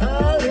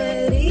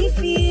 Already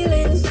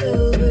feeling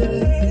sober.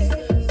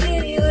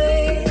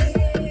 Anyway,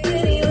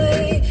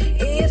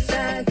 if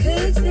I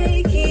could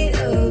take it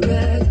all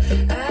back,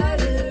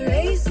 I'd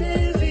erase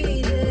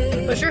every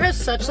day. Pusher has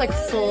such, like,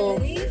 full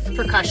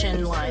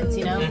percussion lines,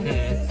 you know?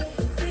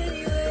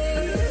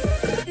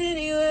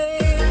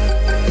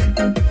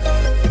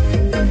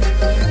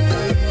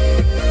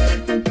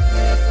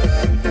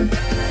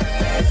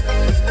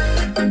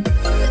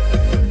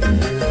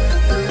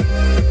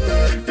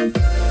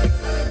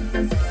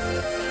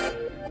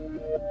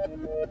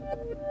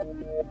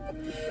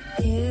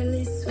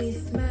 Careless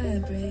with my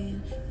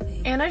brain.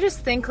 And I just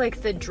think,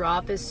 like, the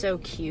drop is so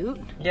cute.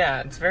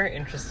 Yeah, it's very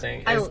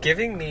interesting. It's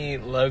giving me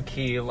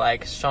low-key,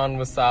 like, Sean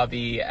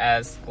Wasabi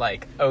as,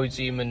 like,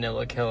 OG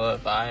Manila Killa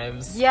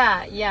vibes.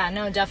 Yeah,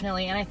 no,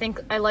 definitely. And I think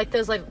I like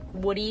those, like,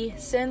 woody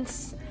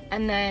synths.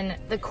 And then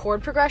the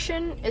chord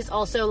progression is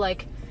also,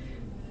 like,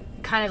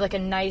 kind of like a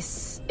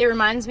nice... It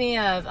reminds me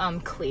of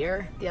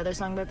Clear, the other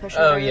song by Pusha.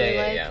 Oh, that I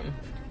really yeah.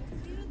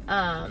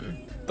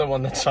 like. The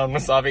one that Sean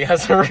Wasabi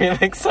has a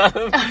remix of.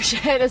 Oh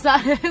shit, is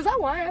that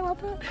why I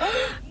love that?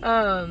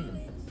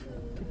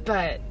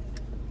 But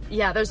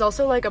yeah, there's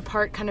also like a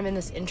part kind of in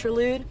this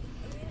interlude,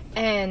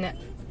 and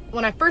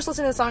when I first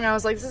listened to the song, I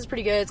was like, this is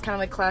pretty good. It's kind of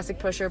like classic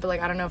Pusher, but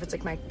like I don't know if it's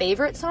like my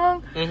favorite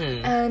song.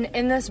 Mm-hmm. And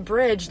in this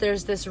bridge,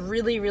 there's this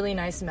really, really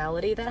nice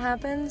melody that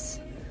happens.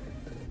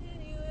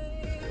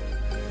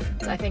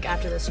 So I think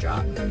after this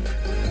drop.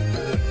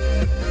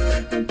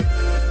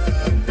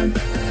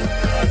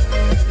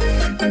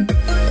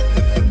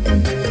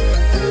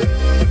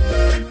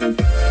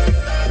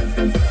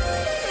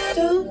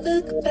 Don't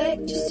look back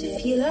just to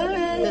feel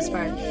alright. This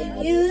part.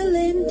 You'll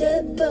end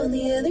up on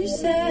the other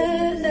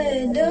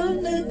side.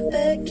 Don't look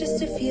back just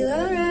to feel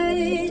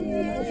alright.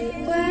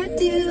 Why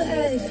do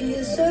I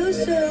feel so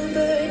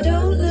sober?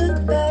 Don't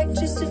look back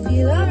just to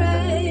feel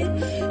alright.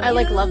 I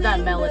like love that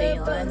melody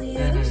On line. the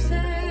other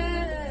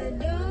side.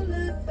 Don't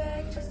look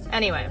back just to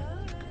Anyway,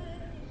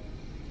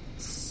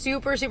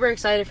 super, super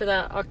excited for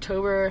that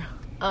October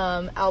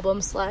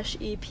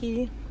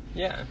album/EP.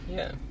 Yeah.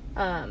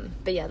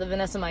 But yeah, the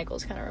Vanessa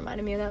Michaels kind of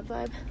reminded me of that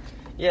vibe.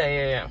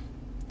 Yeah.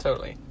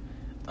 Totally.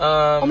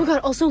 Oh my god,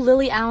 also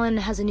Lily Allen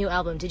has a new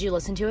album. Did you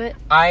listen to it?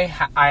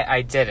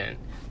 I didn't,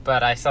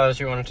 but I saw that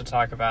you wanted to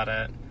talk about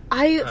it.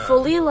 I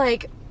fully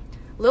like...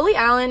 Lily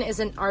Allen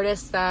is an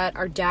artist that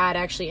our dad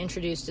actually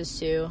introduced us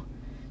to.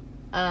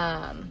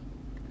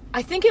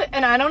 I think it...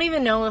 And I don't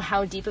even know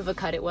how deep of a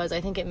cut it was. I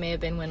think it may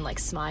have been when, like,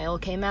 Smile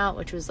came out,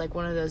 which was, like,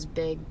 one of those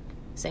big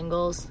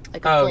singles.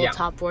 Like, a full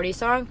top 40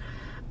 song.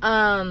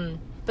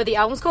 But the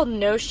album's called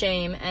No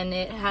Shame, and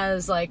it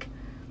has, like,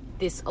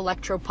 this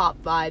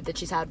electro-pop vibe that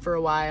she's had for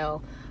a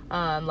while.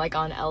 Like,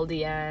 on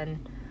LDN.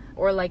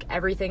 Or, like,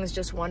 Everything's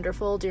Just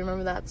Wonderful. Do you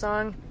remember that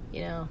song?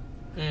 You know?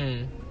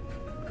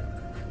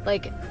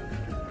 Like...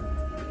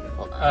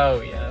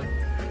 Oh, yeah.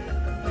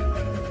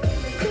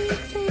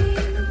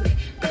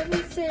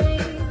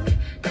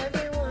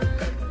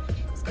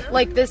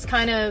 Like this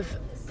kind of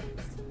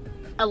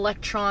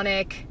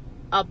electronic,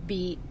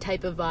 upbeat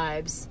type of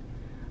vibes,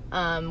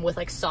 with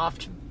like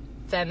soft,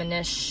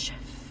 feminish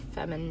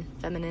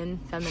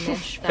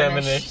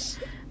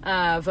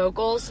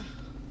vocals.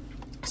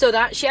 So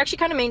that she actually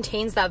kind of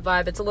maintains that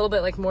vibe. It's a little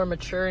bit like more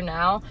mature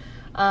now,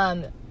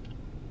 and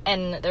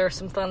there are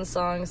some fun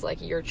songs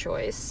like Your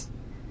Choice.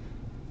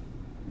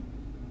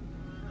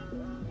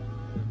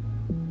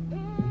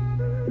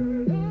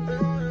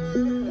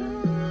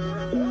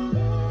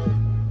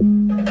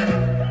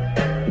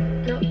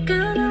 Not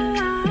gonna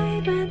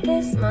lie, but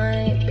this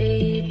might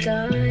be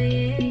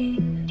dying.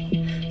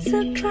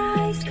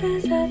 Surprised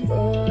 'cause I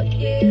thought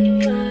you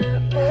were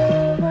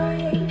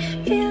alright.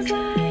 Feels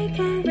like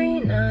every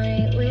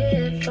night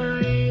we're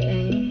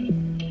fighting.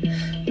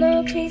 No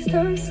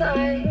don't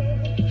sigh.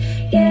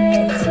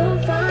 Yeah, it's so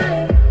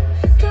fine.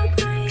 Don't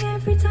cry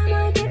every time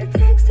I get a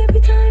text, every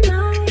time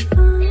my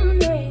phone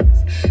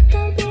rings.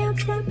 Don't be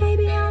upset,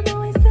 baby, I've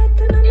always said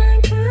that my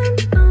mind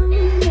can own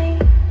me.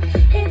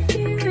 If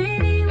you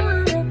really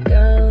wanna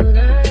go,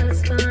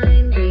 that's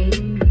fine,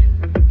 babe.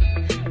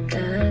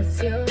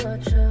 That's your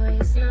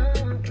choice,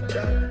 not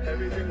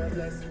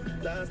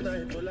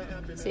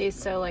mine. See,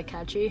 it's so like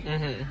catchy.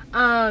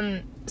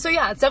 Mm-hmm. So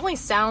yeah, it definitely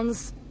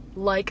sounds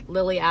like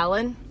Lily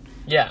Allen.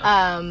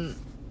 Yeah.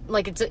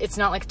 Like it's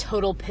not like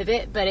total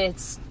pivot, but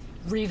it's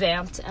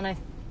revamped, and I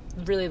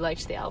really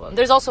liked the album.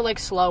 There's also like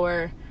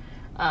slower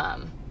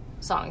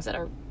songs that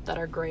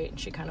are great.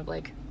 She kind of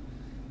like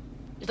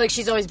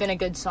she's always been a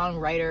good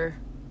songwriter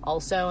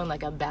also, and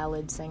like a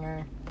ballad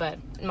singer, but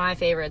my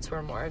favorites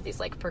were more of these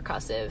like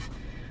percussive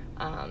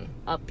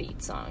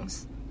upbeat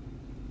songs.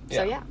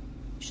 So yeah,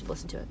 you should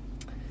listen to it.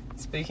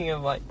 Speaking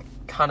of like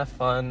kind of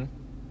fun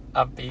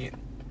upbeat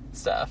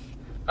stuff,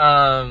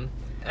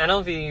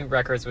 NLV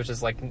Records, which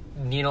is like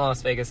Nina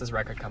Las Vegas'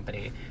 record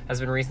company, has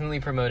been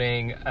recently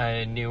promoting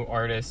a new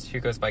artist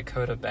who goes by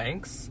Coda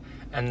Banks.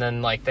 And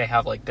then like they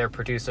have like their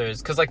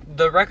producers, because like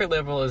the record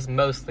label is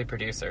mostly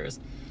producers,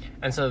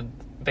 and so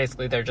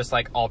basically they're just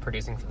like all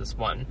producing for this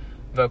one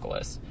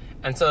vocalist.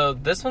 And so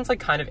this one's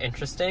like kind of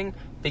interesting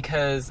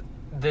because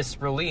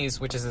this release,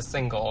 which is a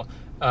single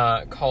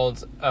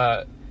called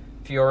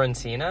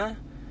Fiorentina,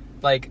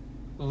 like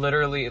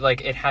literally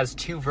like it has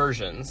two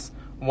versions,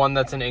 one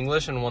that's in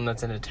English and one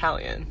that's in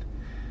Italian.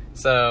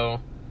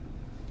 So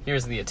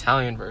here's the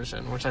Italian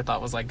version, which I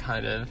thought was like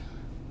kind of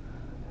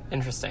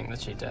interesting that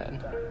she did.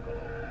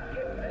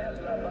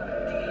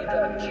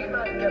 Ci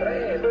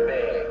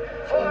mancherebbe,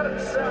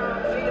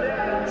 forza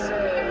Firenze,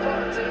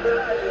 forza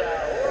Italia.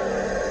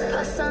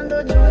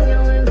 Passando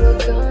giugno in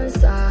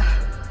vacanza,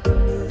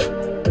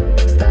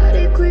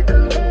 stare qui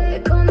con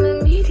te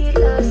come mi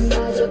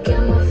rilassa.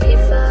 Giochiamo a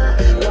FIFA,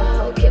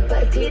 wow che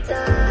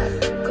partita,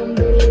 con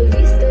belle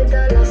viste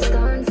dalla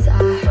stanza.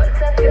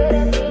 Forza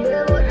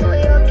Fiorentina, bevo i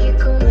tuoi occhi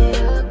come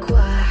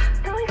acqua.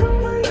 Noi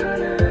con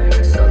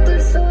banana, sotto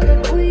il sole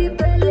qui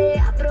belle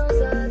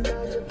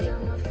abbronzata.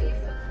 Giochiamo a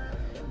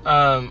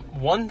FIFA.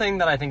 One thing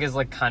that I think is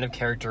like kind of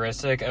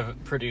characteristic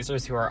of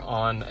producers who are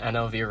on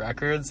NLV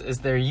Records is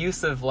their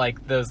use of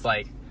like those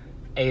like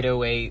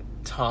 808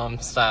 tom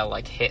style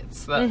like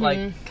hits that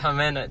like come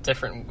in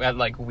at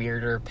like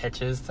weirder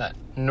pitches that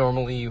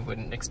normally you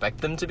wouldn't expect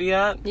them to be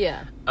at.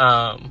 Yeah.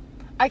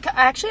 I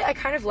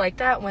kind of like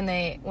that when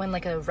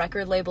like a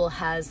record label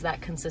has that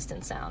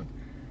consistent sound.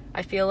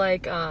 I feel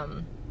like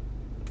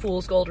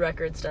Fool's Gold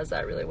Records does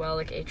that really well.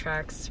 Like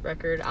 8-Tracks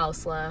record,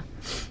 Ausla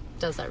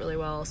does that really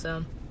well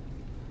also.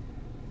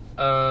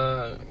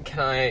 Can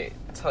I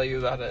tell you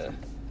about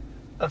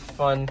a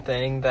fun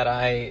thing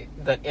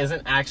that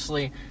isn't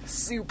actually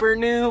super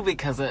new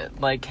because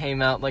it like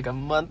came out like a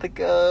month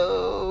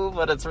ago,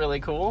 but it's really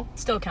cool?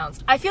 Still counts.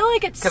 I feel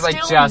like it's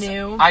still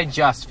new. I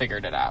just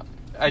figured it out.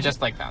 I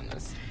just like found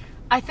this.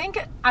 I think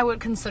I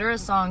would consider a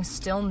song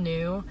still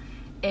new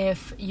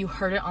if you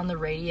heard it on the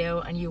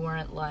radio and you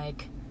weren't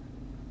like,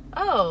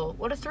 oh,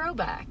 what a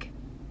throwback.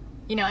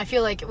 You know, I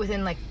feel like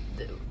within like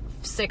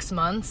 6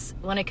 months,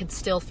 when it could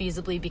still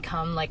feasibly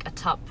become like a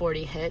top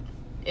 40 hit,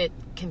 it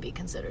can be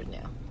considered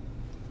new.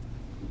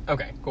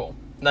 Okay, cool.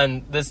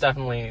 Then this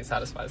definitely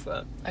satisfies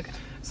that. Okay.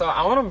 So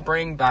I want to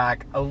bring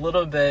back a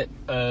little bit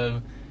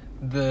of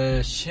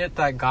the shit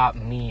that got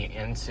me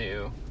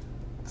into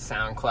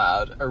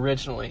SoundCloud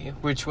originally,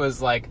 which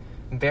was like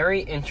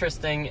very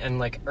interesting and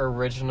like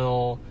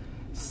original,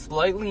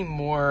 slightly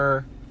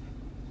more,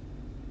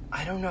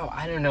 I don't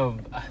know,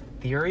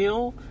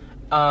 ethereal,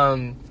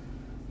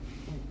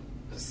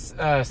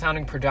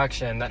 sounding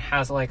production that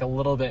has like a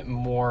little bit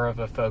more of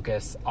a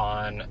focus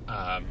on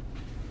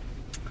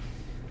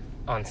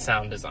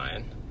sound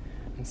design.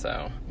 And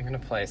so I'm gonna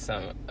play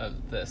some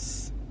of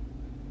this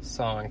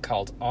song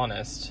called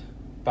Honest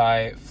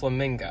by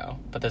Flamingo,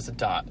 but there's a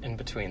dot in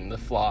between the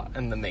flaw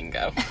and the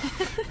mingo.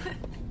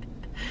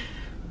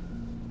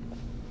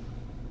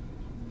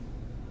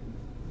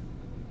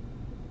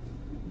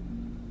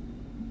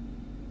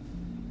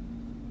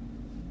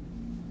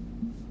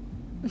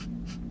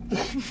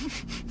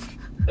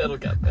 It'll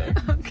get there.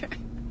 Okay.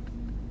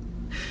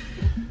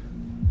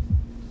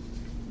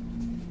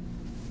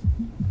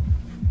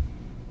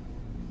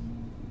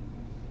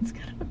 It's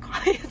kind of a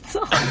quiet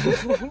song.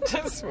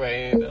 Just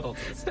wait, it'll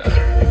just start.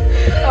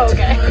 Oh,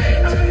 okay.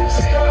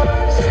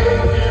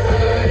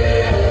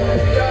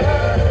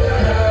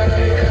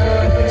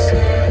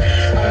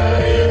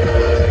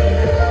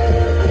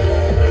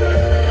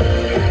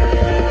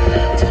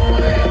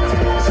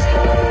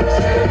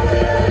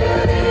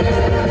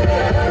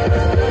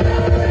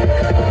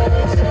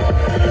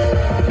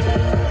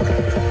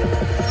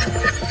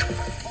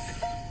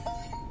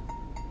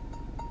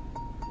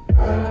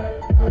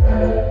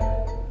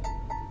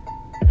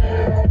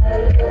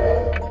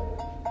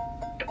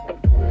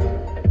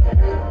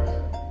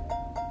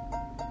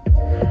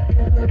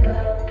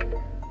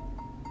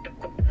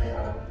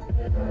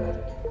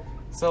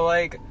 So,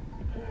 like,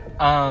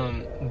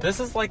 This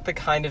is like the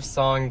kind of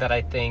song that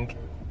I think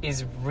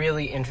is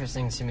really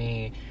interesting to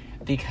me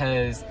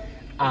because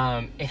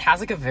it has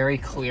like a very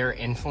clear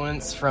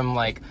influence from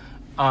like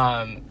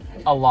a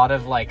lot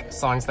of like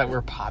songs that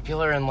were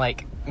popular in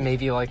like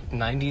maybe like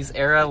 90s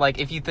era. Like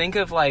if you think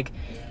of Ryan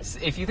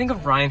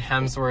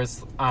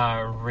Hemsworth's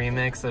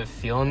remix of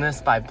Feelin'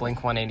 This by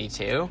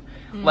Blink-182,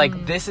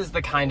 like this is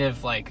the kind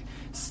of like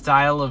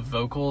style of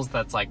vocals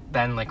that's like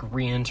been like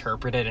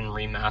reinterpreted and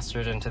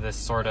remastered into this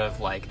sort of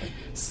like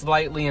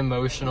slightly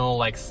emotional,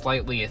 like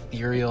slightly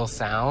ethereal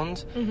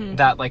sound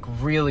that like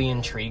really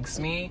intrigues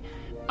me.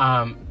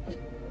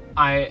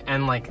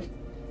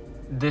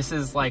 This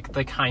is like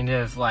the kind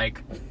of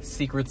like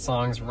Secret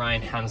Songs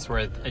Ryan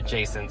Hemsworth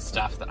adjacent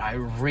stuff that I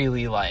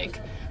really like.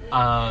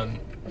 And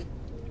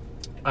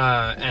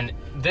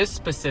this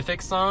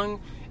specific song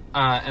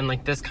and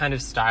like this kind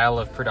of style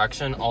of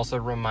production also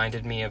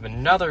reminded me of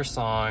another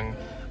song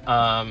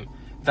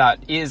that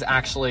is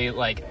actually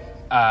like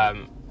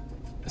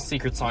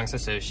Secret Songs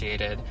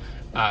associated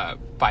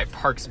by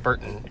Parks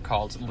Burton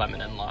called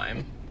Lemon and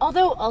Lime.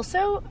 Although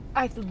also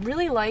I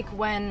really like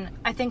when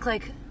I think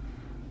like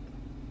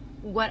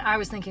what I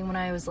was thinking when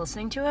I was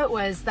listening to it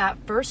was that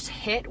first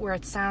hit where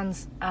it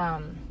sounds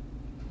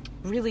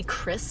really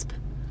crisp.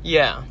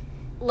 Yeah.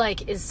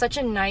 Like, is such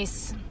a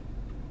nice...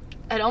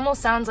 It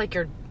almost sounds like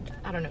you're,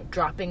 I don't know,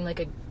 dropping like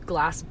a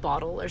glass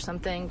bottle or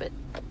something, but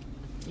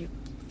you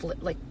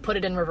put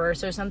it in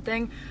reverse or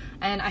something.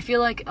 And I feel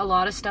like a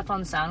lot of stuff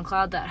on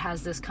SoundCloud that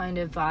has this kind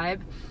of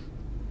vibe,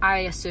 I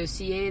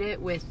associate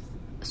it with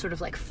sort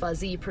of like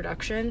fuzzy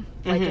production.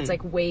 Like it's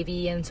like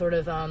wavy and sort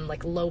of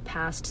like low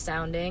passed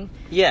sounding.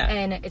 Yeah.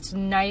 And it's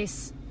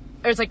nice,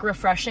 or it's like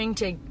refreshing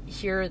to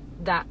hear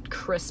that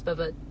crisp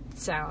of a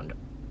sound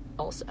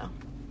also.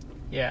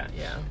 Yeah.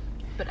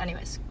 But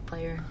anyways,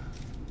 player.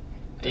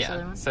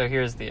 Yeah. So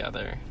here's the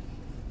other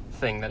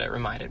thing that it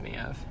reminded me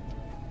of.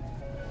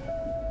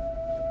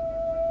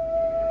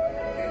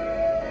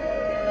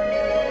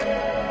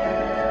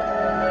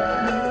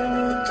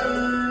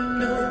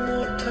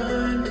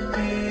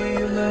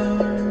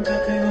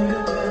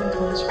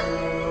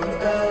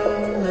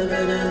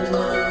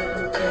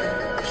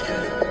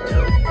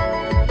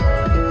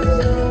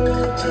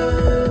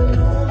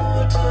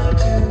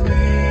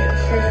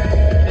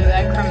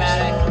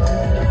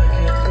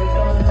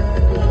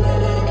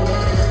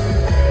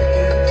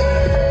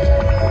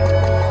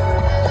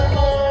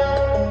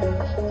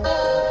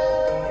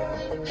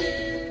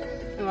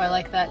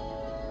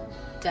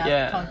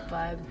 Punk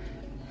vibe.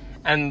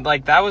 And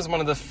like that was one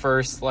of the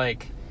first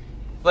like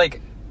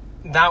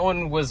that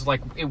one was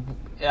like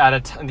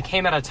it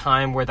came at a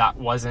time where that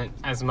wasn't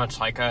as much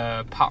like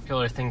a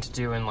popular thing to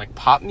do in like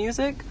pop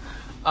music,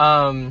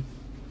 and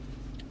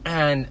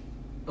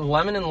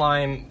Lemon and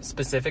Lime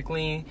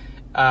specifically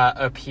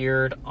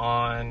appeared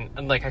on,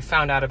 like, I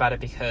found out about it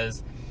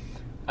because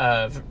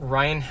of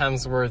Ryan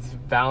Hemsworth's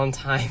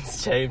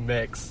Valentine's Day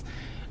mix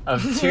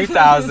of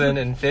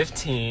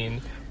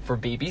 2015 for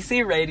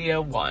BBC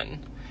Radio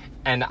 1.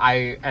 And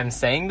I am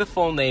saying the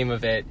full name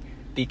of it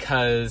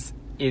because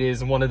it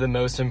is one of the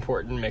most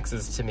important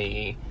mixes to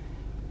me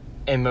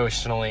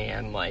emotionally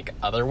and, like,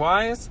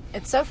 otherwise.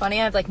 It's so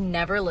funny. I've, like,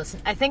 never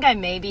listened. I think I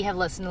maybe have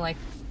listened to, like,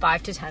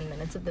 5 to 10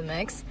 minutes of the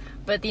mix,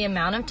 but the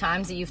amount of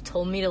times that you've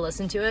told me to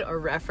listen to it or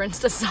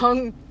referenced a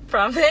song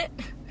from it,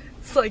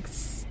 it's, like,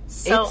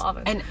 so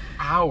often. An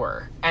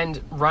hour.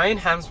 And Ryan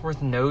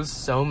Hemsworth knows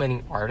so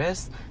many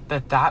artists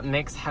that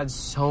mix had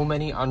so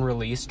many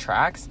unreleased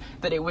tracks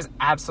that it was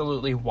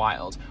absolutely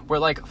wild. Where,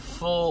 like,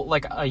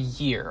 a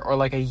year or,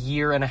 like, a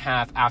year and a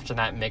half after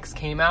that mix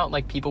came out,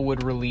 like, people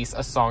would release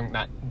a song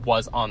that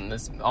was on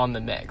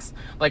the mix.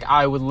 Like,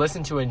 I would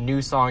listen to a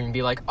new song and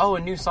be like, oh, a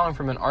new song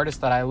from an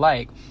artist that I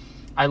like.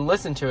 I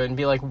listen to it and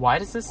be like, why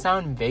does this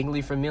sound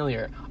vaguely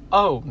familiar?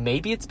 Oh,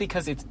 maybe it's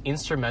because its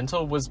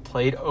instrumental was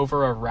played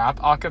over a rap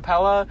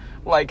acapella,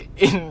 like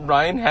in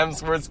Ryan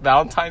Hemsworth's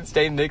Valentine's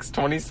Day mix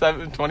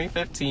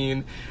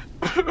 2015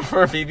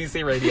 for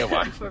BBC Radio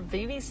 1. For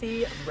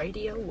BBC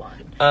Radio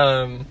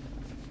 1.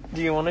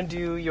 Do you want to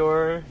do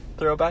your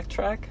throwback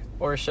track?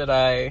 Or should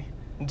I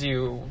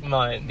do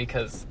mine?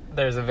 Because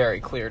there's a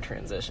very clear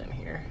transition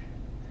here.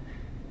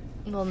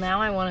 Well,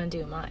 now I want to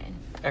do mine.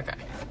 Okay.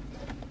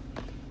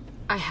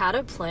 I had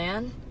a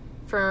plan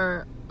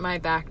for my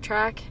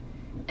backtrack,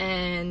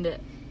 and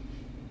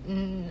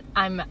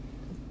I'm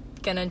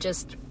gonna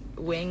just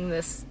wing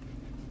this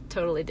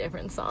totally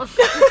different song.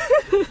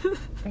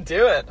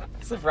 Do it.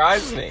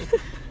 Surprise me.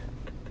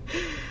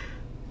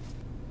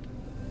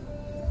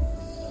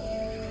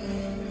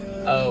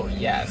 Oh,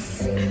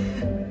 yes.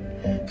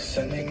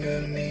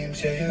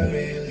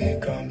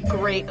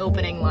 Great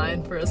opening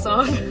line for a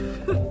song.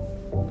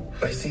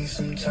 Wasting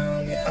some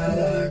time, yeah, I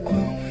like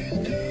when we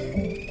do.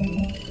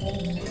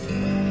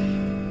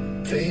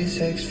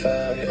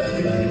 365, yeah, I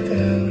find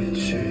that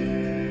with you.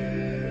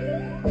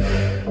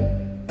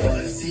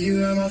 Wanna see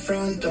you at my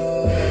front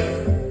door.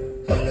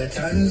 All the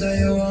times that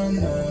you want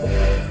more.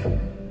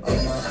 On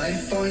my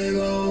iPhone, you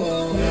go,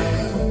 oh.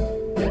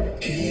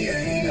 He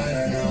ain't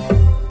gotta know.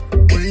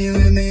 When you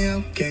with me, I'm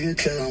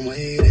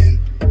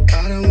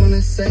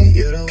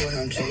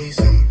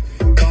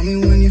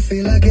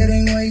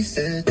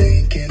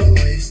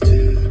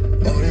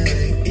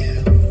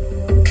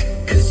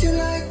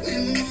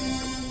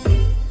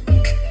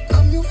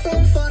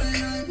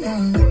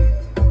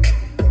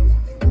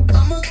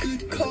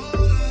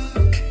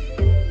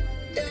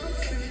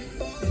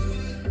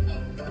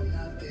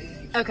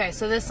Okay,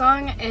 so this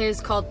song is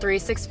called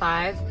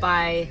 365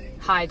 by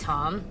Hi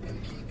Tom.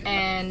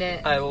 And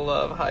I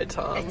love Hi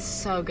Tom. it's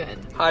so good.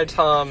 Hi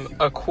Tom,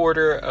 a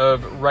quarter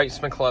of Rights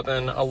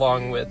McClubin,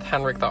 along with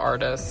Henrik the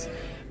Artist.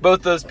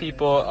 Both those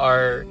people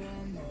are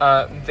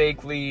they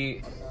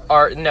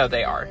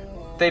are.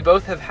 They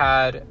both have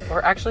had,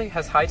 or actually,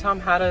 has Hi Tom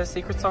had a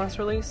Secret Songs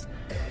release?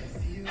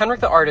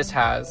 Henrik the Artist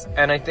has,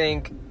 and I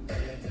think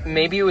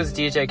maybe it was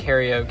DJ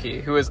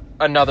Karaoke, who is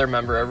another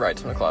member of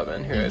Rights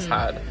McClubin, who has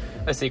had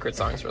a Secret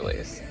Songs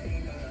release.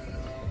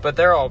 But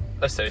they're all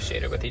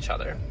associated with each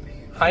other.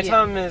 Hi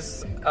Tom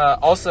is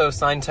also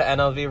signed to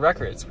NLV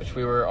Records, which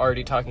we were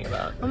already talking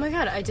about. Oh my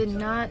god, I did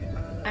not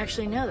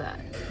actually know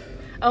that.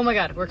 Oh my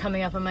god, we're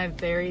coming up on my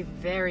very,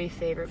 very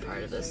favorite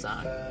part of this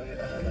song.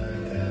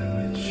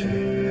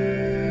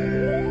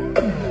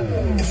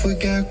 If we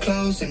get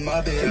close, it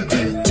might be a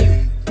great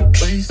thing.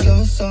 Way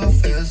so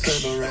soft,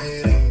 feels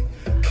liberating.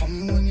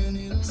 Come when you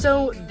need.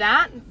 So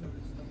that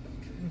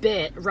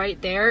bit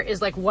right there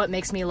is like what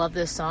makes me love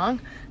this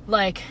song.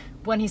 Like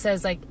when he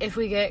says like, if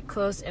we get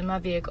close in my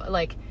vehicle,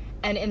 like,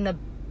 and in the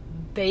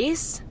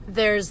bass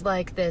there's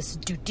like this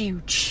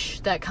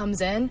doo-doo-ch that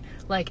comes in,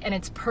 like, and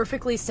it's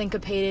perfectly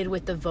syncopated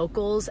with the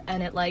vocals,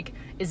 and it like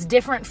is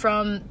different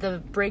from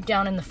the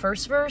breakdown in the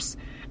first verse.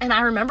 And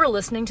I remember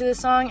listening to this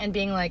song and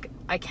being like,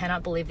 I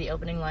cannot believe the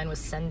opening line was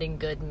sending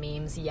good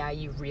memes, yeah,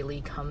 you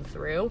really come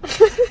through.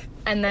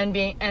 And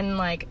then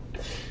like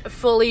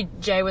fully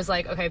Jay was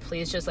like, okay,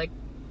 please just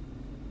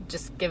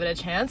give it a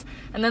chance.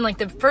 And then like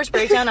the first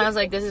breakdown I was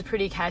like, this is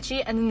pretty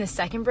catchy, and then the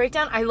second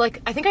breakdown I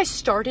think I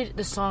started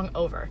the song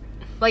over.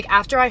 Like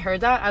after I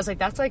heard that, I was like,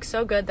 that's like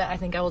so good that I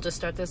think I will just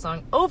start this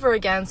song over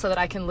again so that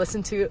I can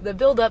listen to the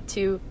build up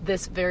to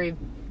this very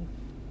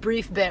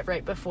brief bit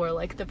right before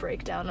like the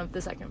breakdown of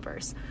the second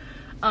verse.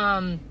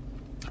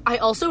 I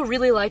also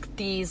really like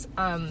these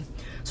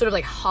sort of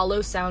like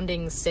hollow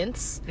sounding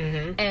synths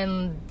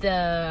and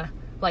the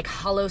like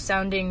hollow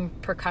sounding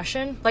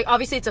percussion. Like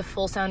obviously it's a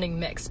full sounding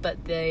mix,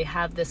 but they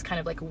have this kind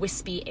of like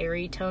wispy,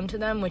 airy tone to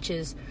them, which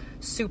is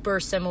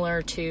super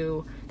similar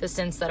to the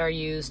synths that are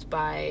used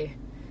by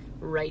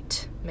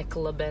Right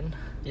McClubin.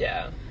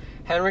 Yeah.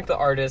 Henrik the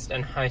Artist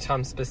and Hi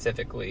Tom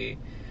specifically,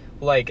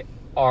 like,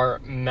 are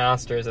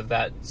masters of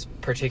that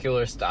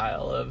particular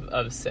style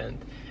of synth.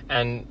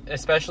 And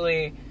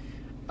especially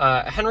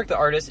Henrik the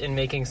Artist in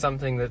making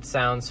something that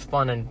sounds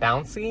fun and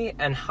bouncy,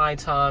 and Hi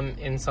Tom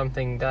in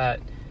something that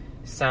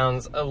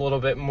sounds a little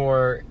bit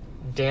more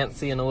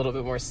dancey and a little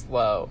bit more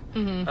slow.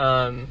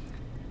 And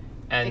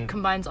it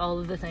combines all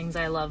of the things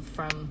I love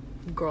from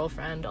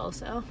Girlfriend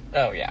also.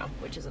 Oh yeah,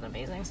 which is an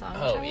amazing song.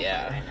 Oh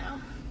yeah. Right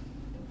now.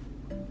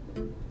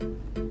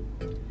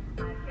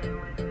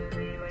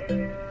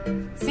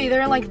 See,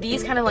 they're like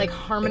these kind of like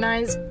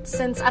harmonized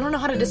synths. I don't know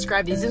how to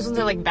describe these. These ones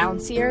are like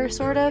bouncier,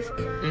 sort of.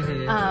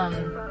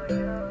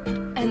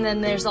 And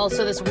then there's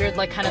also this weird,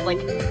 like, kind of like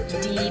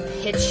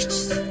deep-pitched,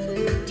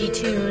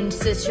 detuned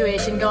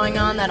situation going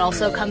on that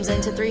also comes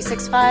into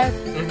 365.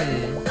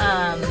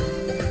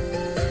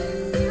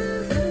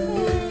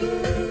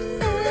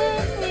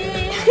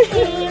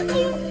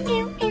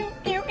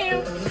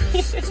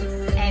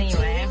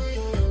 Anyway,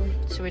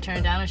 should we turn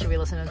it down or should we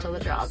listen until the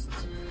drop?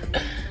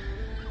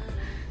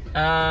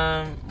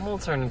 We'll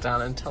turn it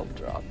down until the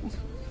drop.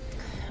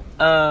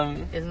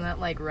 Isn't that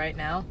like right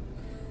now?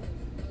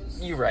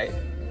 You right.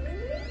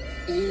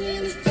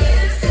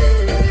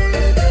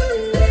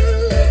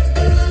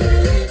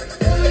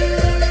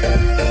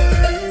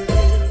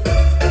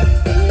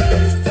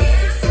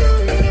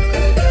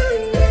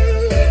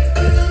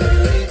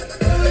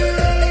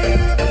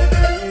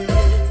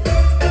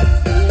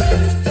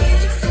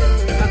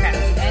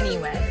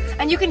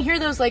 You can hear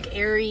those like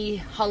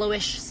airy,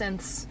 hollowish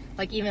synths,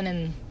 like even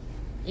in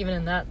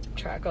that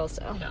track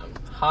also. Yeah.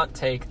 Hot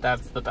take,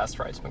 that's the best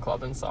Rights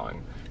McClubin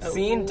song.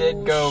 Scene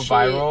did go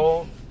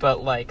viral,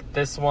 but like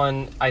this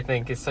one I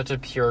think is such a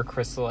pure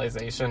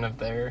crystallization of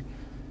their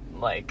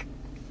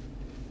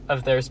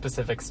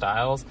specific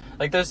styles.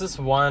 Like there's this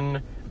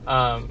one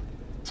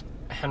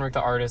Henrik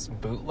the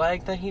Artist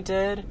bootleg that he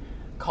did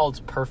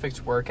called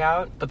Perfect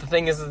Workout, but the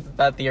thing is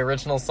that the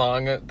original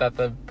song that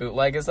the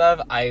bootleg is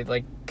of, I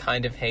like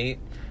kind of hate.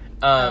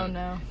 Oh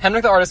no.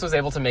 Henrik the Artist was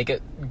able to make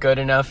it good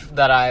enough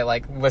that I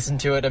like listened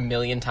to it a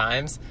million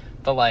times,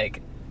 but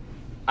like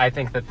I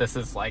think that this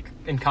is like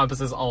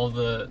encompasses all of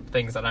the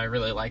things that I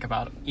really like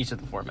about each of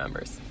the four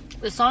members.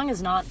 The song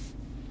is not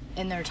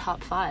in their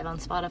top 5 on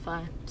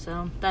Spotify,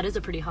 so that is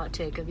a pretty hot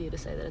take of you to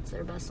say that it's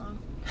their best song.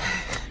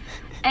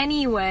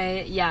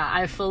 Anyway, yeah,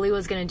 I fully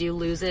was gonna do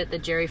Lose It, the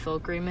Jerry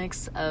Folk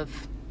remix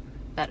of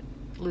that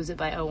Lose It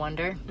by Oh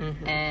Wonder,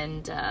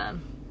 and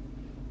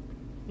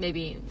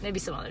maybe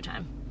some other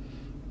time.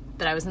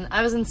 But I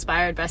was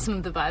inspired by some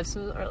of the vibes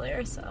from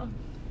earlier, so.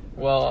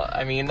 Well,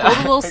 I mean, a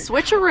little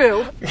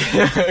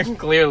switcheroo.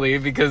 Clearly,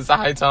 because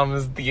Hi Tom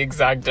is the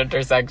exact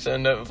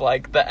intersection of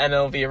like the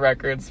NLV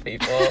Records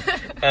people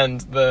and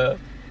the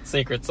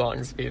Secret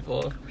Songs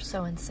people. We're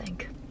so in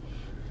sync.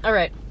 All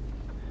right,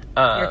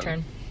 your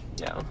turn.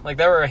 Yeah, like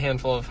there were a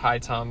handful of High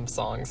Tom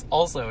songs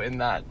also in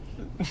that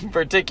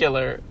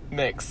particular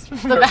mix. The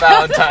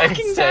Valentine's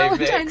Day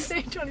mix.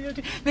 Day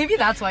 2015. Maybe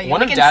that's why you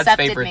One like of Dad's incepted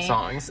favorite me.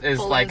 songs is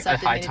Fully like a incepted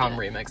High me to Tom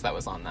do it. remix that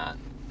was on that.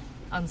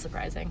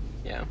 Unsurprising.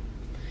 Yeah.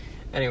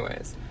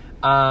 Anyways,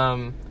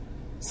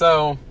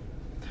 so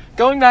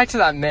going back to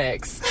that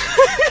mix.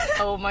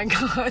 Oh my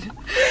god.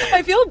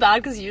 I feel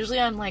bad because usually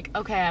I'm like,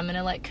 okay, I'm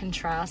gonna like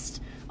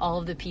contrast all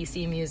of the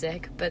PC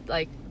music, but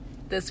like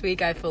this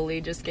week I fully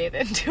just gave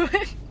into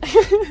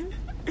it.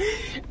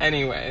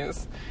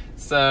 Anyways,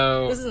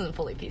 so This isn't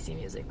fully PC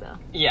music though.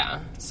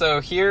 yeah.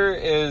 So here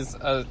is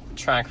a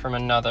track from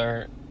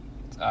another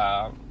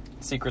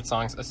Secret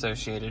Songs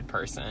associated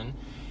person.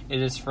 It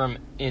is from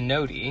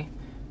Inoti,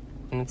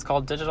 and it's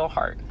called Digital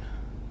Heart.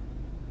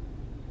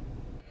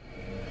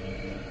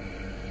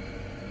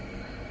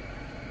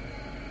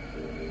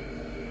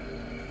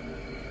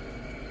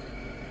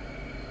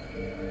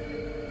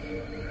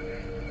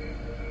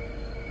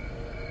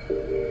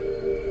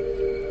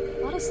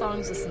 A lot of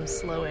songs with some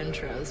slow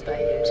intros by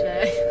you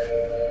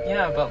today.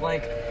 Yeah, but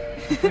like,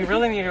 we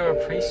really need to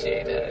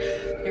appreciate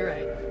it. You're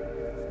right.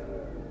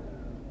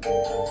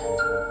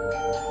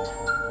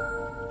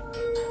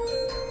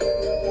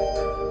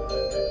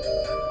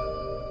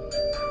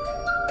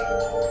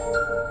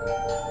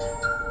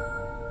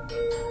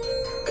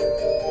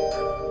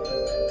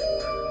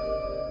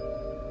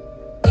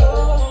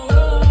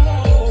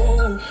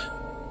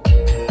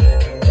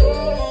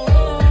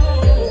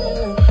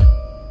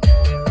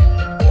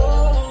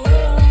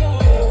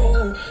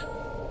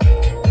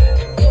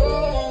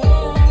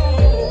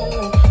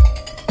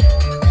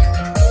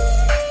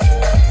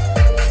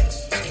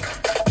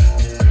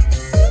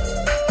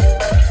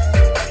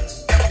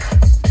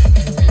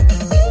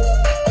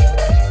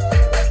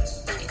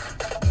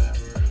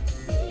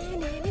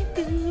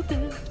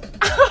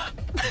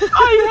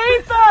 I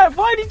hate that!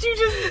 Why did you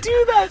just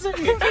do that to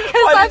me?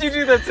 Why did you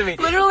do that to me?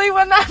 Literally,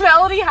 when that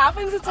melody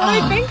happens, it's what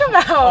I think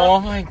about. Oh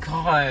my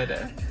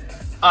god.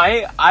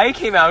 I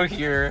came out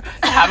here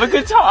to have a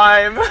good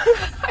time.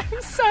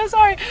 I'm so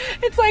sorry.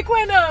 It's like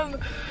when,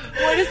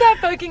 what is that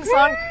fucking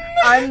song?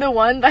 I'm the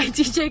One by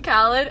DJ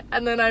Khaled,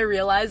 and then I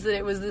realized that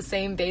it was the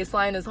same bass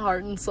line as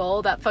Heart and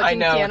Soul, that fucking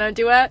know. piano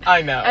duet.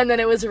 I know. And then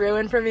it was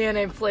ruined for me, and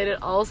I played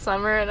it all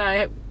summer, and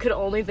I could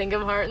only think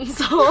of Heart and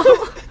Soul.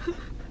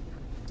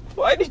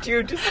 Why did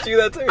you just do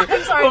that to me?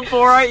 I'm sorry.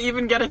 Before I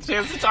even get a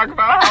chance to talk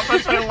about how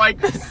much I like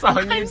this song,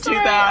 you I'm do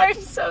sorry. that.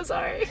 I'm so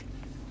sorry.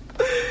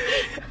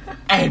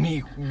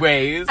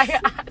 Anyways. I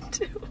had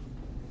to.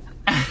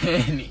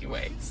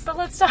 Anyways. But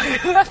let's talk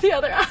about the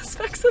other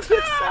aspects of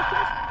this song.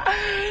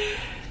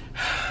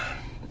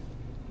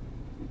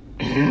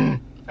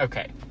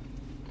 Okay.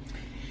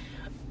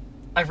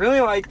 I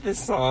really like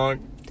this song.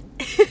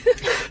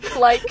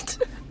 Liked.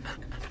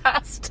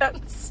 Past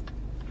tense.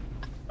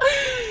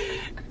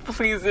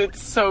 Please,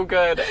 it's so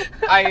good.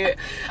 Okay,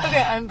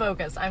 I'm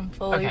focused. I'm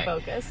fully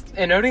focused.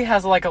 Inoti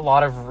has like a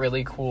lot of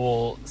really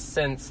cool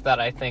synths that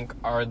I think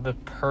are the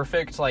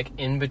perfect like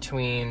in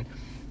between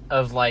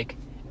of like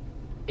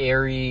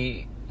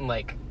airy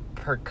like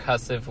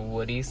percussive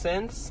woody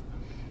synths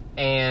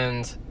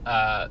and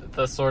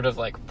the sort of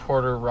like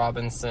Porter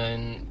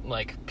Robinson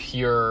like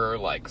pure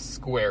like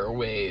square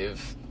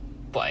wave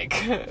like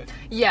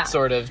Yeah.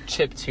 sort of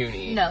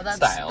chiptune No,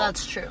 style.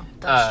 that's true.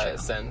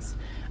 That's true. Synths.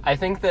 I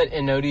think that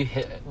Inoti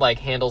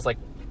handles like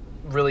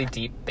really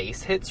deep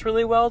bass hits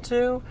really well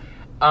too.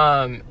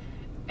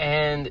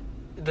 And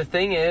the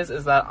thing is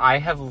that I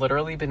have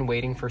literally been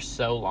waiting for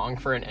so long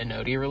for an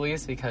Inoti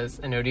release because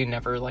Inoti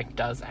never like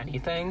does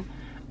anything.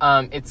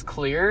 It's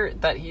clear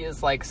that he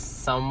is like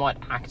somewhat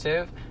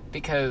active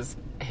because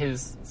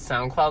his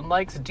SoundCloud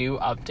likes do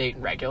update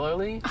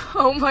regularly.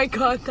 Oh my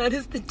god, that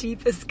is the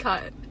deepest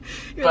cut.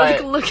 You're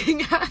But- like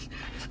looking at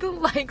the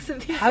likes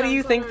of these. How do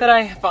you think that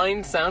I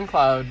find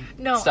SoundCloud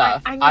No,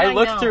 stuff? I mean, I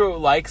look know. through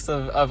likes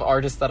of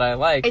artists that I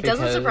like. It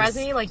doesn't because- surprise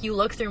me. Like, you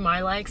look through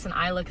my likes and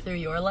I look through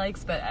your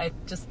likes, but I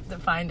just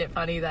find it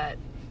funny that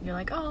you're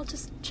like, oh, I'll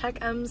just check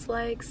M's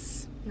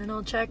likes, and then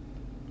I'll check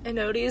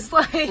Inoti's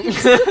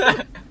likes.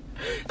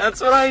 That's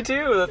what I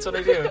do.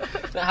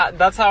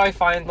 That's how I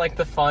find like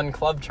the fun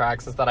club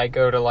tracks is that I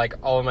go to like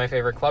all of my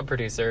favorite club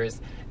producers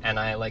and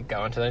I like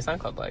go into their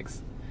SoundCloud likes.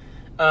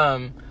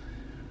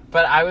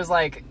 But I was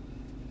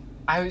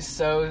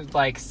so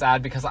like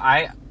sad because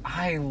I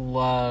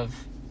love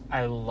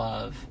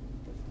Inoti.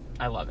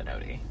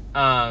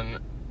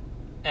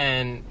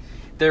 And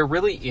there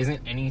really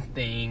isn't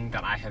anything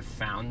that I have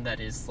found that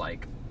is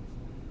like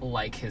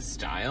his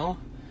style,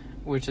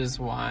 which is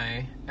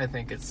why I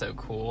think it's so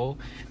cool.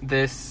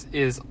 This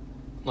is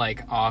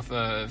like off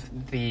of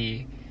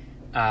the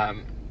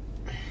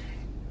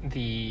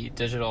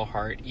Digital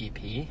Heart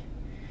EP,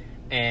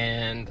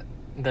 and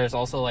there's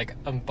also like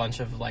a bunch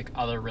of like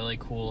other really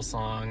cool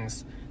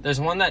songs. There's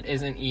one that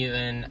isn't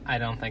even, I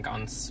don't think,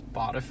 on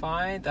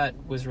Spotify that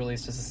was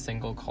released as a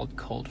single called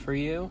Cold For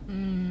You.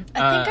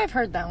 I think I've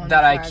heard that one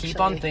That before, I keep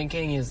actually. on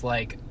thinking is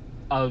like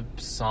a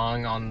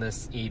song on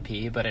this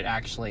EP, but it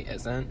actually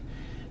isn't.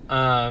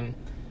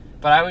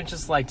 But I would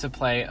just like to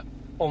play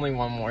only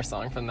one more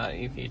song from that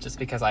EP, just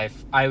because I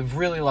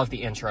really love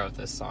the intro of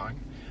this song.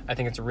 I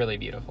think it's really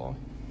beautiful.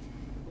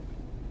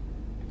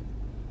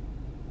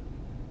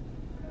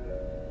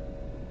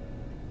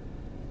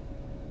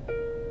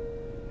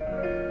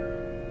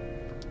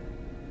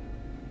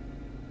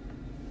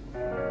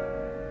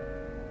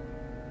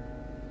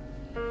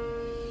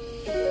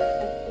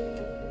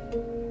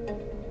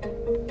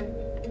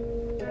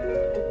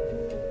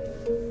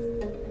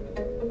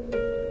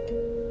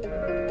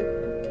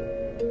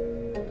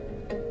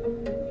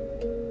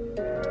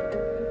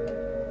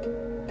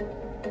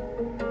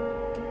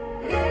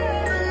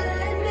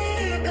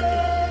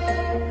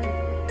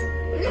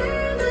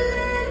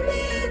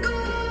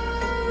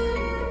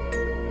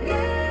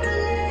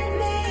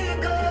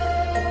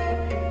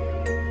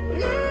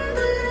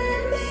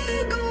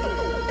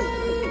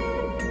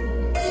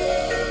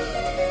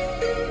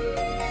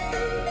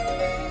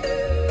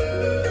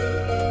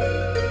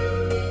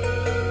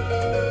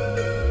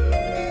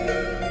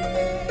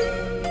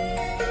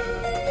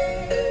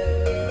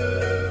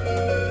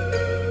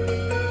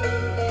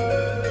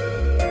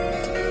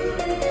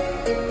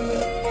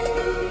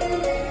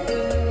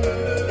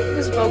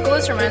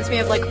 Vocalist reminds me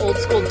of like old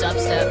school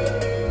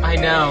dubstep. I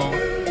know.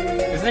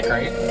 Isn't it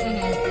great?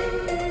 Mm-hmm.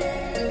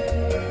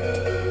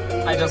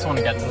 I just want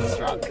to get to this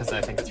drop because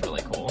I think it's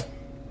really cool.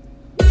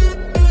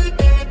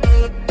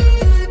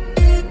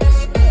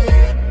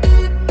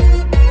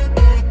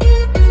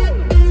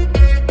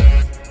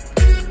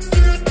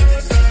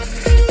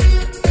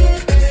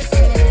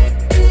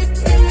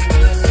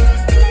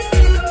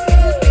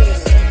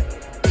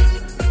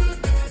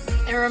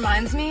 It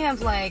reminds me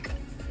of like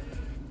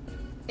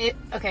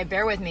okay,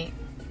 bear with me.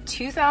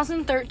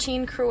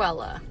 2013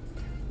 Cruella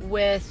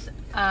with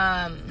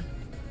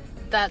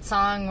that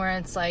song where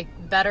it's like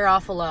Better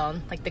Off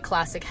Alone, like the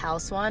classic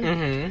house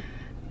one,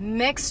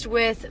 mixed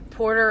with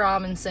Porter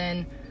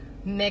Robinson,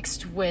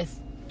 mixed with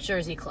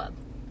Jersey Club.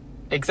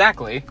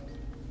 Exactly.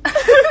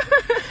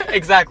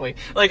 Exactly.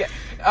 Like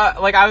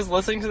I was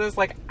listening to this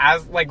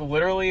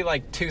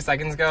literally 2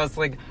 seconds ago. It's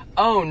like,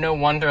 oh, no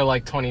wonder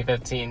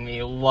 2015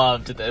 me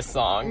loved this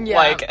song.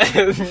 Yeah.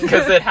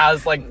 Because it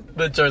has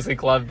the Jersey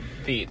Club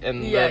beat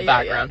in the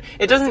background.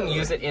 Yeah. It doesn't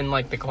use it in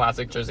the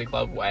classic Jersey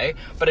Club way,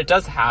 but it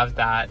does have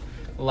that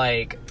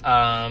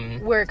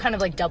where it kind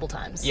of double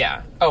times.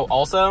 Yeah. Oh,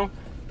 also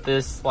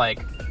this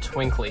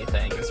twinkly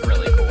thing is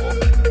really cool.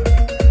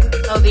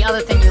 Oh, the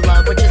other thing you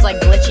love, which is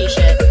glitchy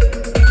shit.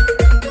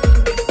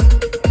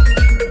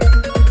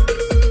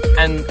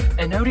 And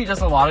Nodi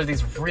does a lot of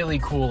these really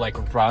cool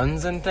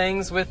runs and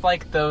things with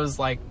those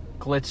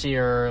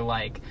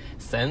glitchier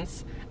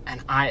synths,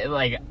 and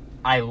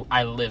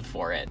I live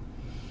for it.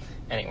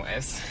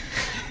 Anyways.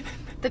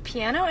 The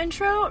piano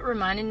intro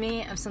reminded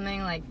me of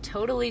something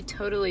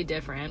totally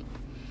different,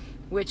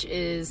 which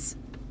is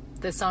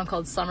this song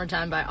called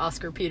Summertime by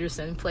Oscar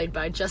Peterson, played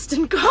by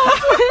Justin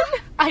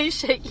Kaufman. I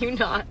Shake You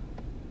Not.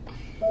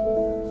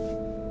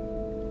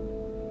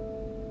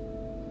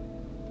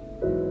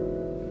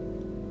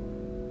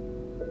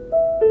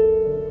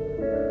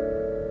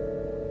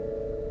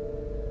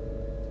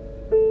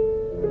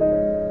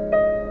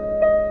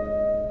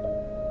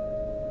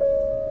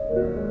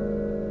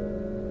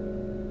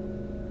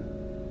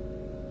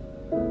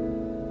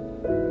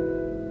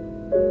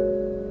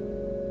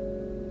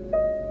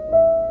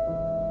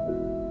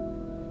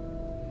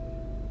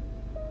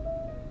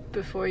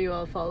 Before you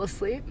all fall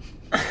asleep.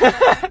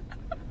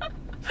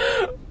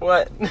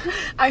 What?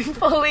 I'm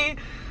fully,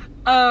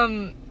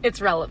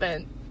 it's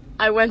relevant.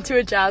 I went to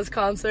a jazz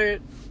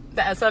concert,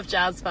 the SF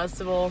Jazz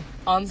Festival,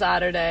 on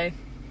Saturday,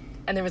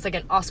 and there was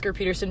an Oscar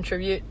Peterson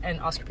tribute, and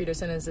Oscar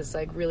Peterson is this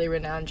really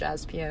renowned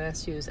jazz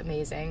pianist who's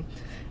amazing,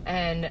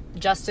 and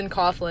Justin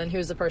Kaufman,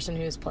 who's the person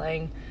who's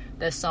playing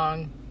this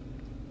song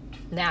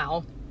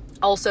now,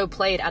 also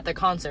played at the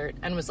concert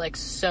and was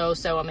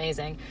so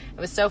amazing.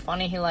 It was so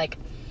funny. He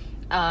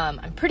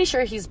I'm pretty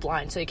sure he's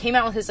blind, so he came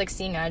out with his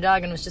seeing eye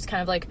dog and was just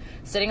kind of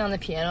sitting on the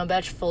piano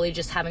bench, fully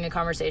just having a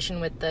conversation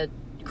with the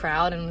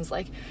crowd, and was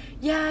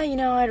yeah,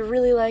 I'd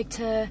really like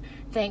to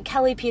thank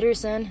Kelly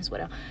Peterson, his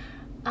widow,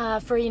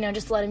 for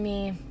just letting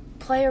me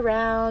play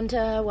around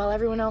while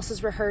everyone else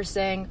is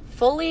rehearsing.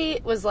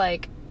 Fully was I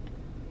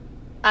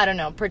don't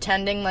know,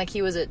 pretending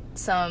he was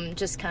some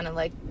just kind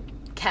of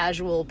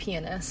casual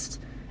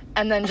pianist,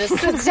 and then just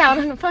sits down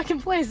and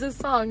fucking plays this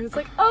song. It's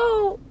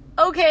oh,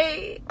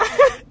 okay.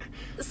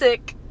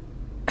 Sick.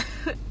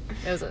 It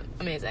was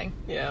amazing.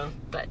 Yeah.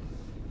 But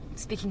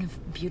speaking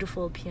of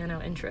beautiful piano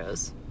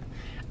intros,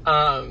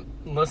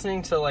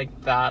 listening to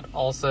that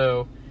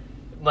also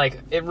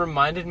it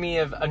reminded me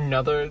of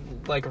another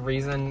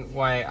reason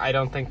why I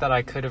don't think that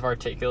I could have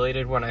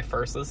articulated when I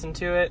first listened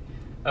to it,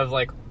 of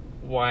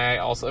why I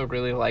also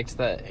really liked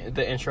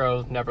the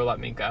intro Never Let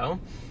Me Go,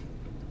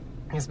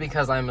 is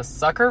because I'm a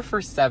sucker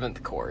for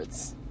seventh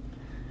chords,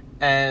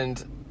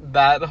 and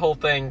that whole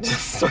thing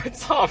just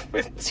starts off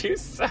with 2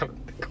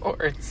 7th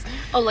chords.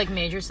 Oh, like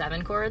major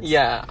 7 chords?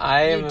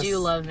 Yeah, You do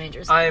love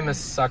major 7. I am a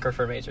sucker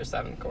for major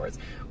 7 chords.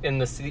 In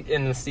the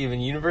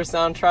Steven Universe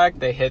soundtrack,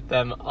 they hit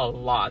them a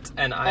lot,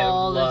 and I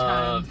All the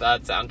love time.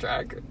 that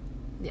soundtrack.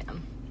 Yeah.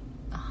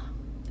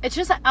 It's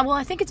just, well,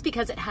 I think it's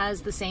because it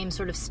has the same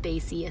sort of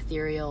spacey,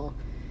 ethereal,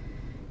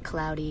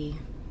 cloudy,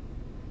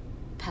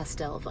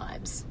 pastel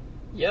vibes.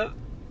 Yep,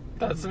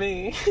 that's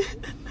me.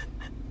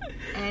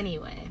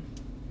 Anyway.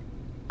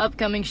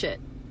 Upcoming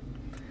shit.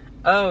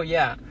 Oh,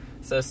 yeah.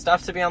 So,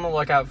 stuff to be on the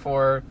lookout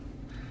for.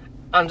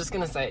 I'm just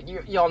gonna say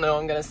it. Y'all know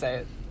I'm gonna say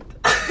it.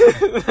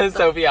 The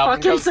Sophie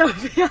album Fucking comes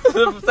Sophie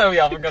The Sophie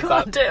album comes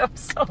out. Goddamn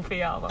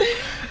Sophie album.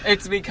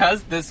 It's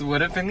because this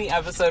would have been the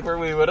episode where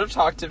we would have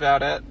talked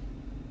about it,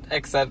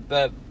 except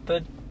that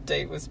the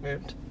date was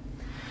moved.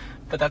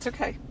 But that's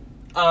okay.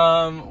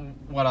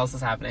 What else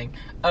is happening?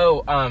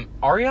 Oh,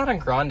 Ariana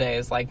Grande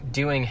is, like,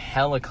 doing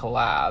hella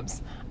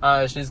collabs.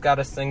 She's got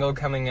a single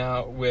coming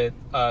out with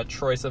Troye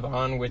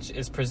Sivan, which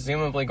is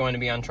presumably going to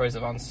be on Troye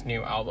Sivan's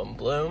new album,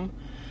 Bloom.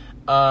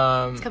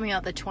 It's coming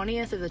out the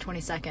 20th or the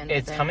 22nd?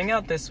 It's coming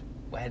out this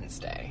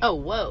Wednesday. Oh,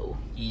 whoa.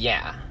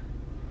 Yeah.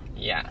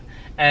 Yeah.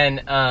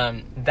 And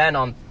then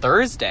on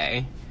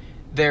Thursday,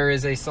 there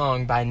is a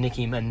song by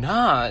Nicki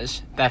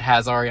Minaj that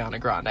has Ariana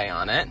Grande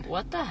on it.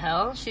 What the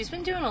hell? She's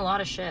been doing a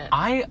lot of shit.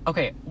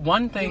 Okay,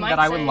 one thing might that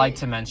I would say- like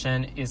to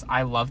mention is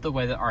I love the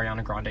way that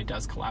Ariana Grande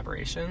does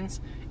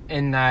collaborations,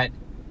 in that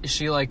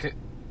she, like,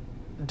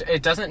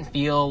 it doesn't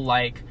feel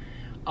like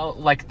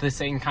the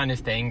same kind of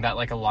thing that,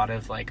 like, a lot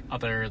of, like,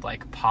 other,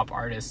 like, pop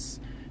artists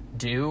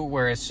do,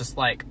 where it's just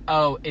like,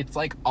 oh, it's,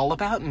 like, all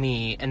about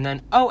me, and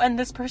then, oh, and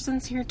this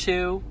person's here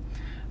too.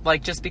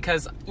 Like, just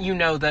because you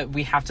know that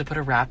we have to put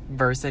a rap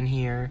verse in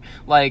here.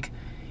 Like,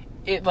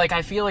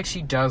 I feel like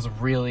she does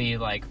really,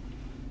 like,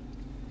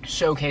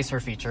 showcase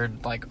her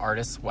featured, like,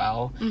 artists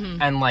well.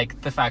 Mm-hmm. And,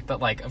 like, the fact that,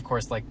 like, of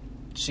course, like,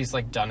 she's,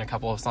 like, done a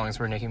couple of songs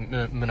where Nicki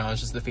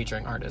Minaj is the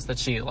featuring artist. That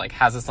she, like,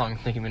 has a song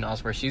with Nicki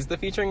Minaj where she's the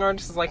featuring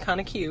artist is, like, kind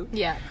of cute.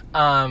 Yeah.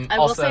 I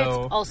will say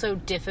it's also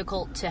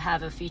difficult to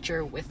have a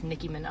feature with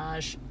Nicki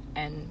Minaj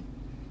and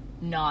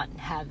not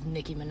have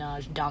Nicki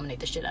Minaj dominate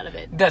the shit out of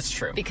it. That's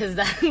true. Because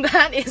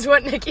that is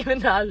what Nicki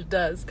Minaj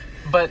does.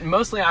 But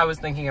mostly I was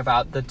thinking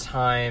about the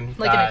time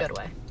Like, in a good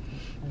way.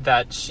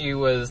 that she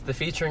was the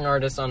featuring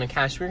artist on a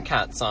Cashmere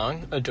Cat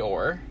song,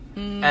 Adore,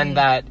 and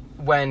that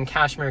when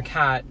Cashmere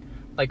Cat,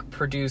 like,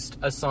 produced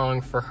a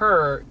song for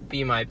her,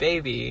 Be My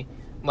Baby,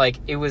 like,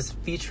 it was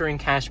featuring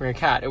Cashmere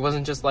Cat. It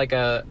wasn't just like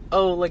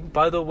like,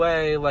 by the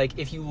way, like,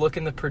 if you look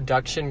in the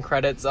production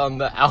credits on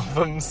the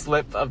album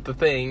slip of the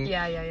thing,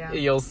 Yeah.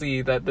 you'll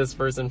see that this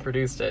person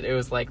produced it. It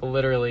was, like,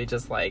 literally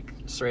just, like,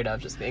 straight up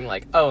just being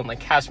like, oh, and,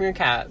 like, Cashmere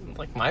Cat,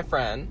 like, my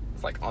friend,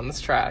 is, like, on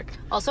this track.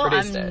 Also,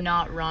 produced I'm it.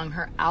 not wrong.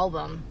 Her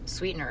album,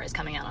 Sweetener, is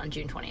coming out on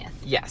June 20th.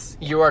 Yes,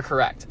 you are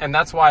correct. And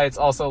that's why it's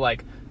also,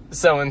 like,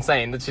 so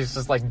insane that she's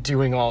just, like,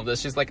 doing all of this.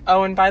 She's like,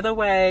 oh, and by the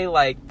way,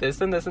 like, this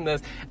and this and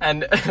this.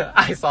 And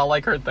I saw,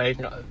 like, her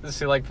thing.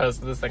 She, like,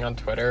 posted this thing on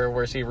Twitter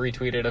where she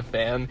retweeted a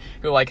fan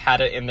who, like, had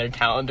it in their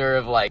calendar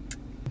of, like,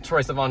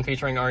 Troye Sivan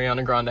featuring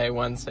Ariana Grande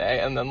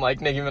Wednesday, and then,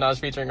 like, Nicki Minaj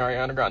featuring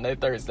Ariana Grande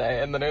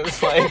Thursday, and then it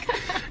was, like,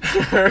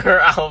 her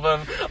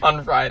album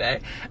on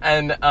Friday.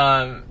 And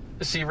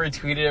she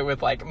retweeted it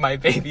with, like, my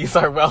babies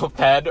are well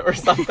fed or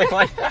something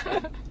like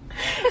that.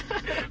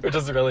 Which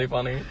is really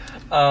funny.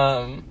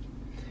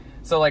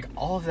 So, like,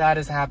 all of that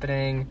is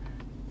happening.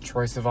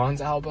 Troye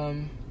Sivan's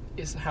album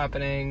is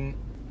happening.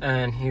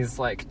 And he's,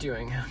 like,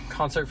 doing a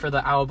concert for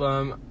the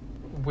album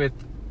with...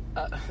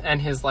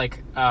 and his,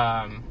 like,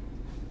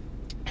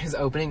 his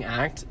opening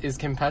act is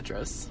Kim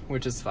Petras,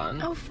 which is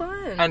fun. Oh,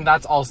 fun. And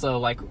that's also,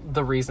 like,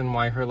 the reason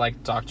why her,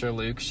 like, Dr.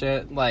 Luke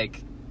shit,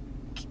 like,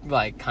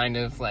 kind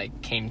of,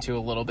 like, came to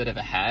a little bit of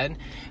a head.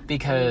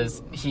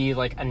 Because he,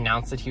 like,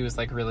 announced that he was,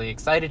 like, really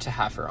excited to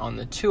have her on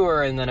the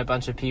tour. And then a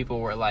bunch of people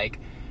were, like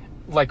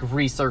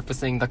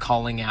resurfacing the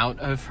calling out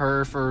of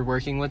her for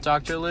working with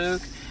Dr.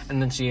 Luke,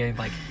 and then she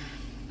like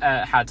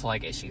had to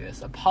like issue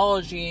this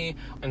apology,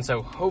 and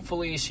so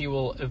hopefully she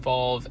will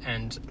evolve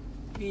and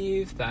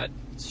leave that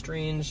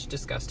strange,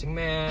 disgusting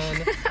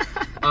man.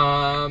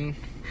 And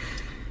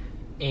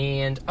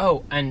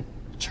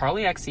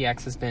Charli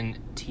XCX has been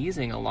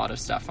teasing a lot of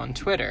stuff on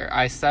Twitter.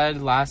 I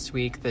said last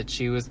week that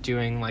she was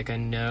doing like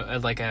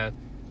a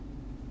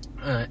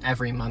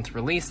every month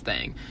release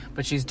thing,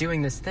 but she's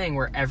doing this thing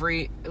where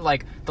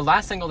the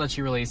last single that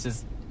she released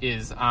is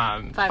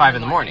 5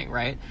 in the morning,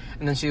 right?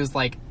 And then she was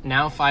like,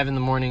 now 5 in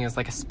the morning is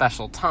like a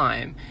special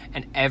time,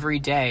 and every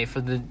day for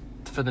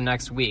the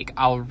next week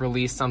I'll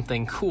release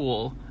something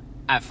cool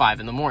at 5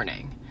 in the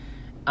morning.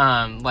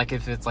 Like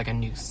if it's like a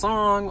new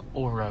song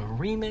or a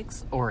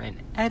remix or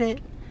an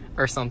edit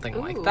or something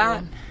like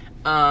that.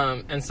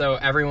 And so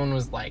everyone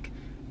was like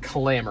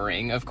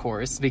clamoring, of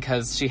course,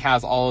 because she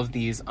has all of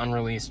these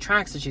unreleased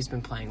tracks that she's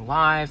been playing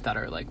live that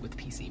are like with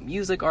PC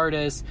music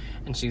artists,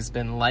 and she's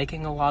been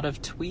liking a lot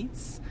of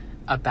tweets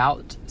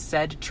about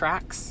said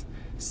tracks.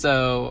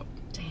 So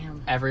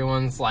damn,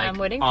 everyone's like I'm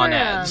waiting on for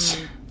edge.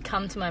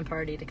 Come to My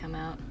Party to come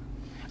out.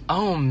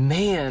 Oh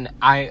man,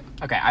 I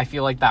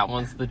feel like that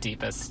one's the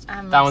deepest.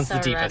 I'm That one's so the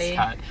deepest ready.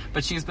 cut.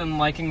 But she's been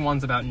liking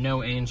ones about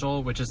No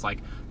Angel, which is like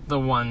the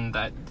one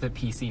that the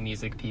PC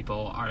music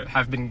people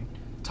have been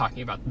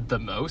talking about the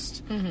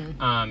most.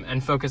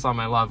 And Focus on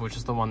My Love, which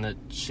is the one that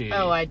she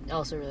Oh, I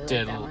also really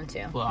did like that one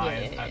too.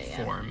 live at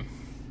Form.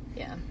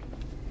 Yeah.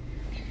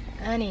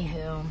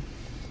 Anywho,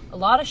 a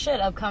lot of shit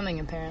upcoming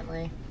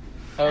apparently.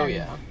 Oh And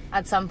yeah.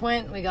 At some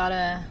point, we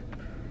gotta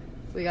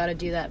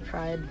do that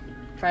Pride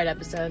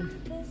episode.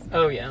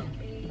 Oh yeah.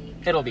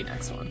 It'll be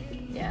next one.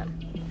 Yeah.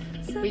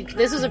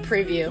 This was a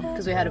preview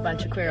because we had a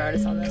bunch of queer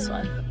artists on this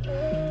one.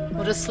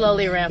 We'll just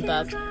slowly ramp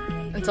up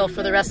until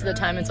for the rest of the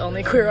time it's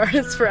only queer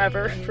artists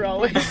forever, for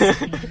always.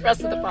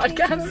 Rest of the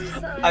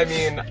podcast. I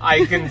mean,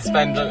 I can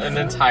spend an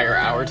entire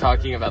hour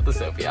talking about the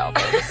Sophie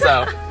album,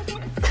 so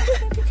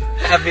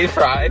happy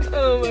Pride.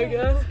 Oh my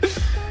god.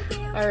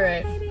 All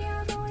right.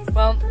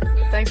 Well,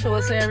 thanks for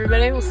listening,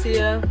 everybody. We'll see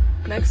you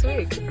next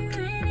week.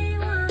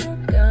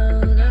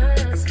 Girl,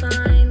 that's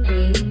fine,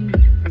 babe.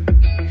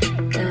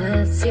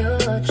 That's your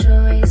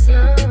choice,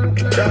 not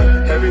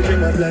mine.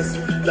 Everything was blessed.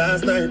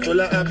 Last night full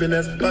of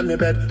happiness. On the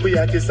bed, we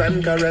a kiss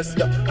and caress.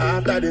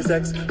 After the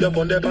sex, you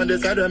found up on the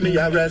side of me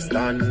arrest.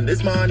 And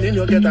this morning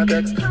you get a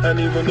text. And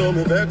even though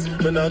me vex,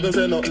 me not go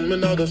say nothing, me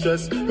not go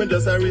stress. Me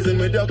just a reason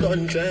with your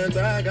conscience.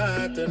 I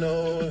got to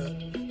know.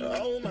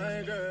 Oh my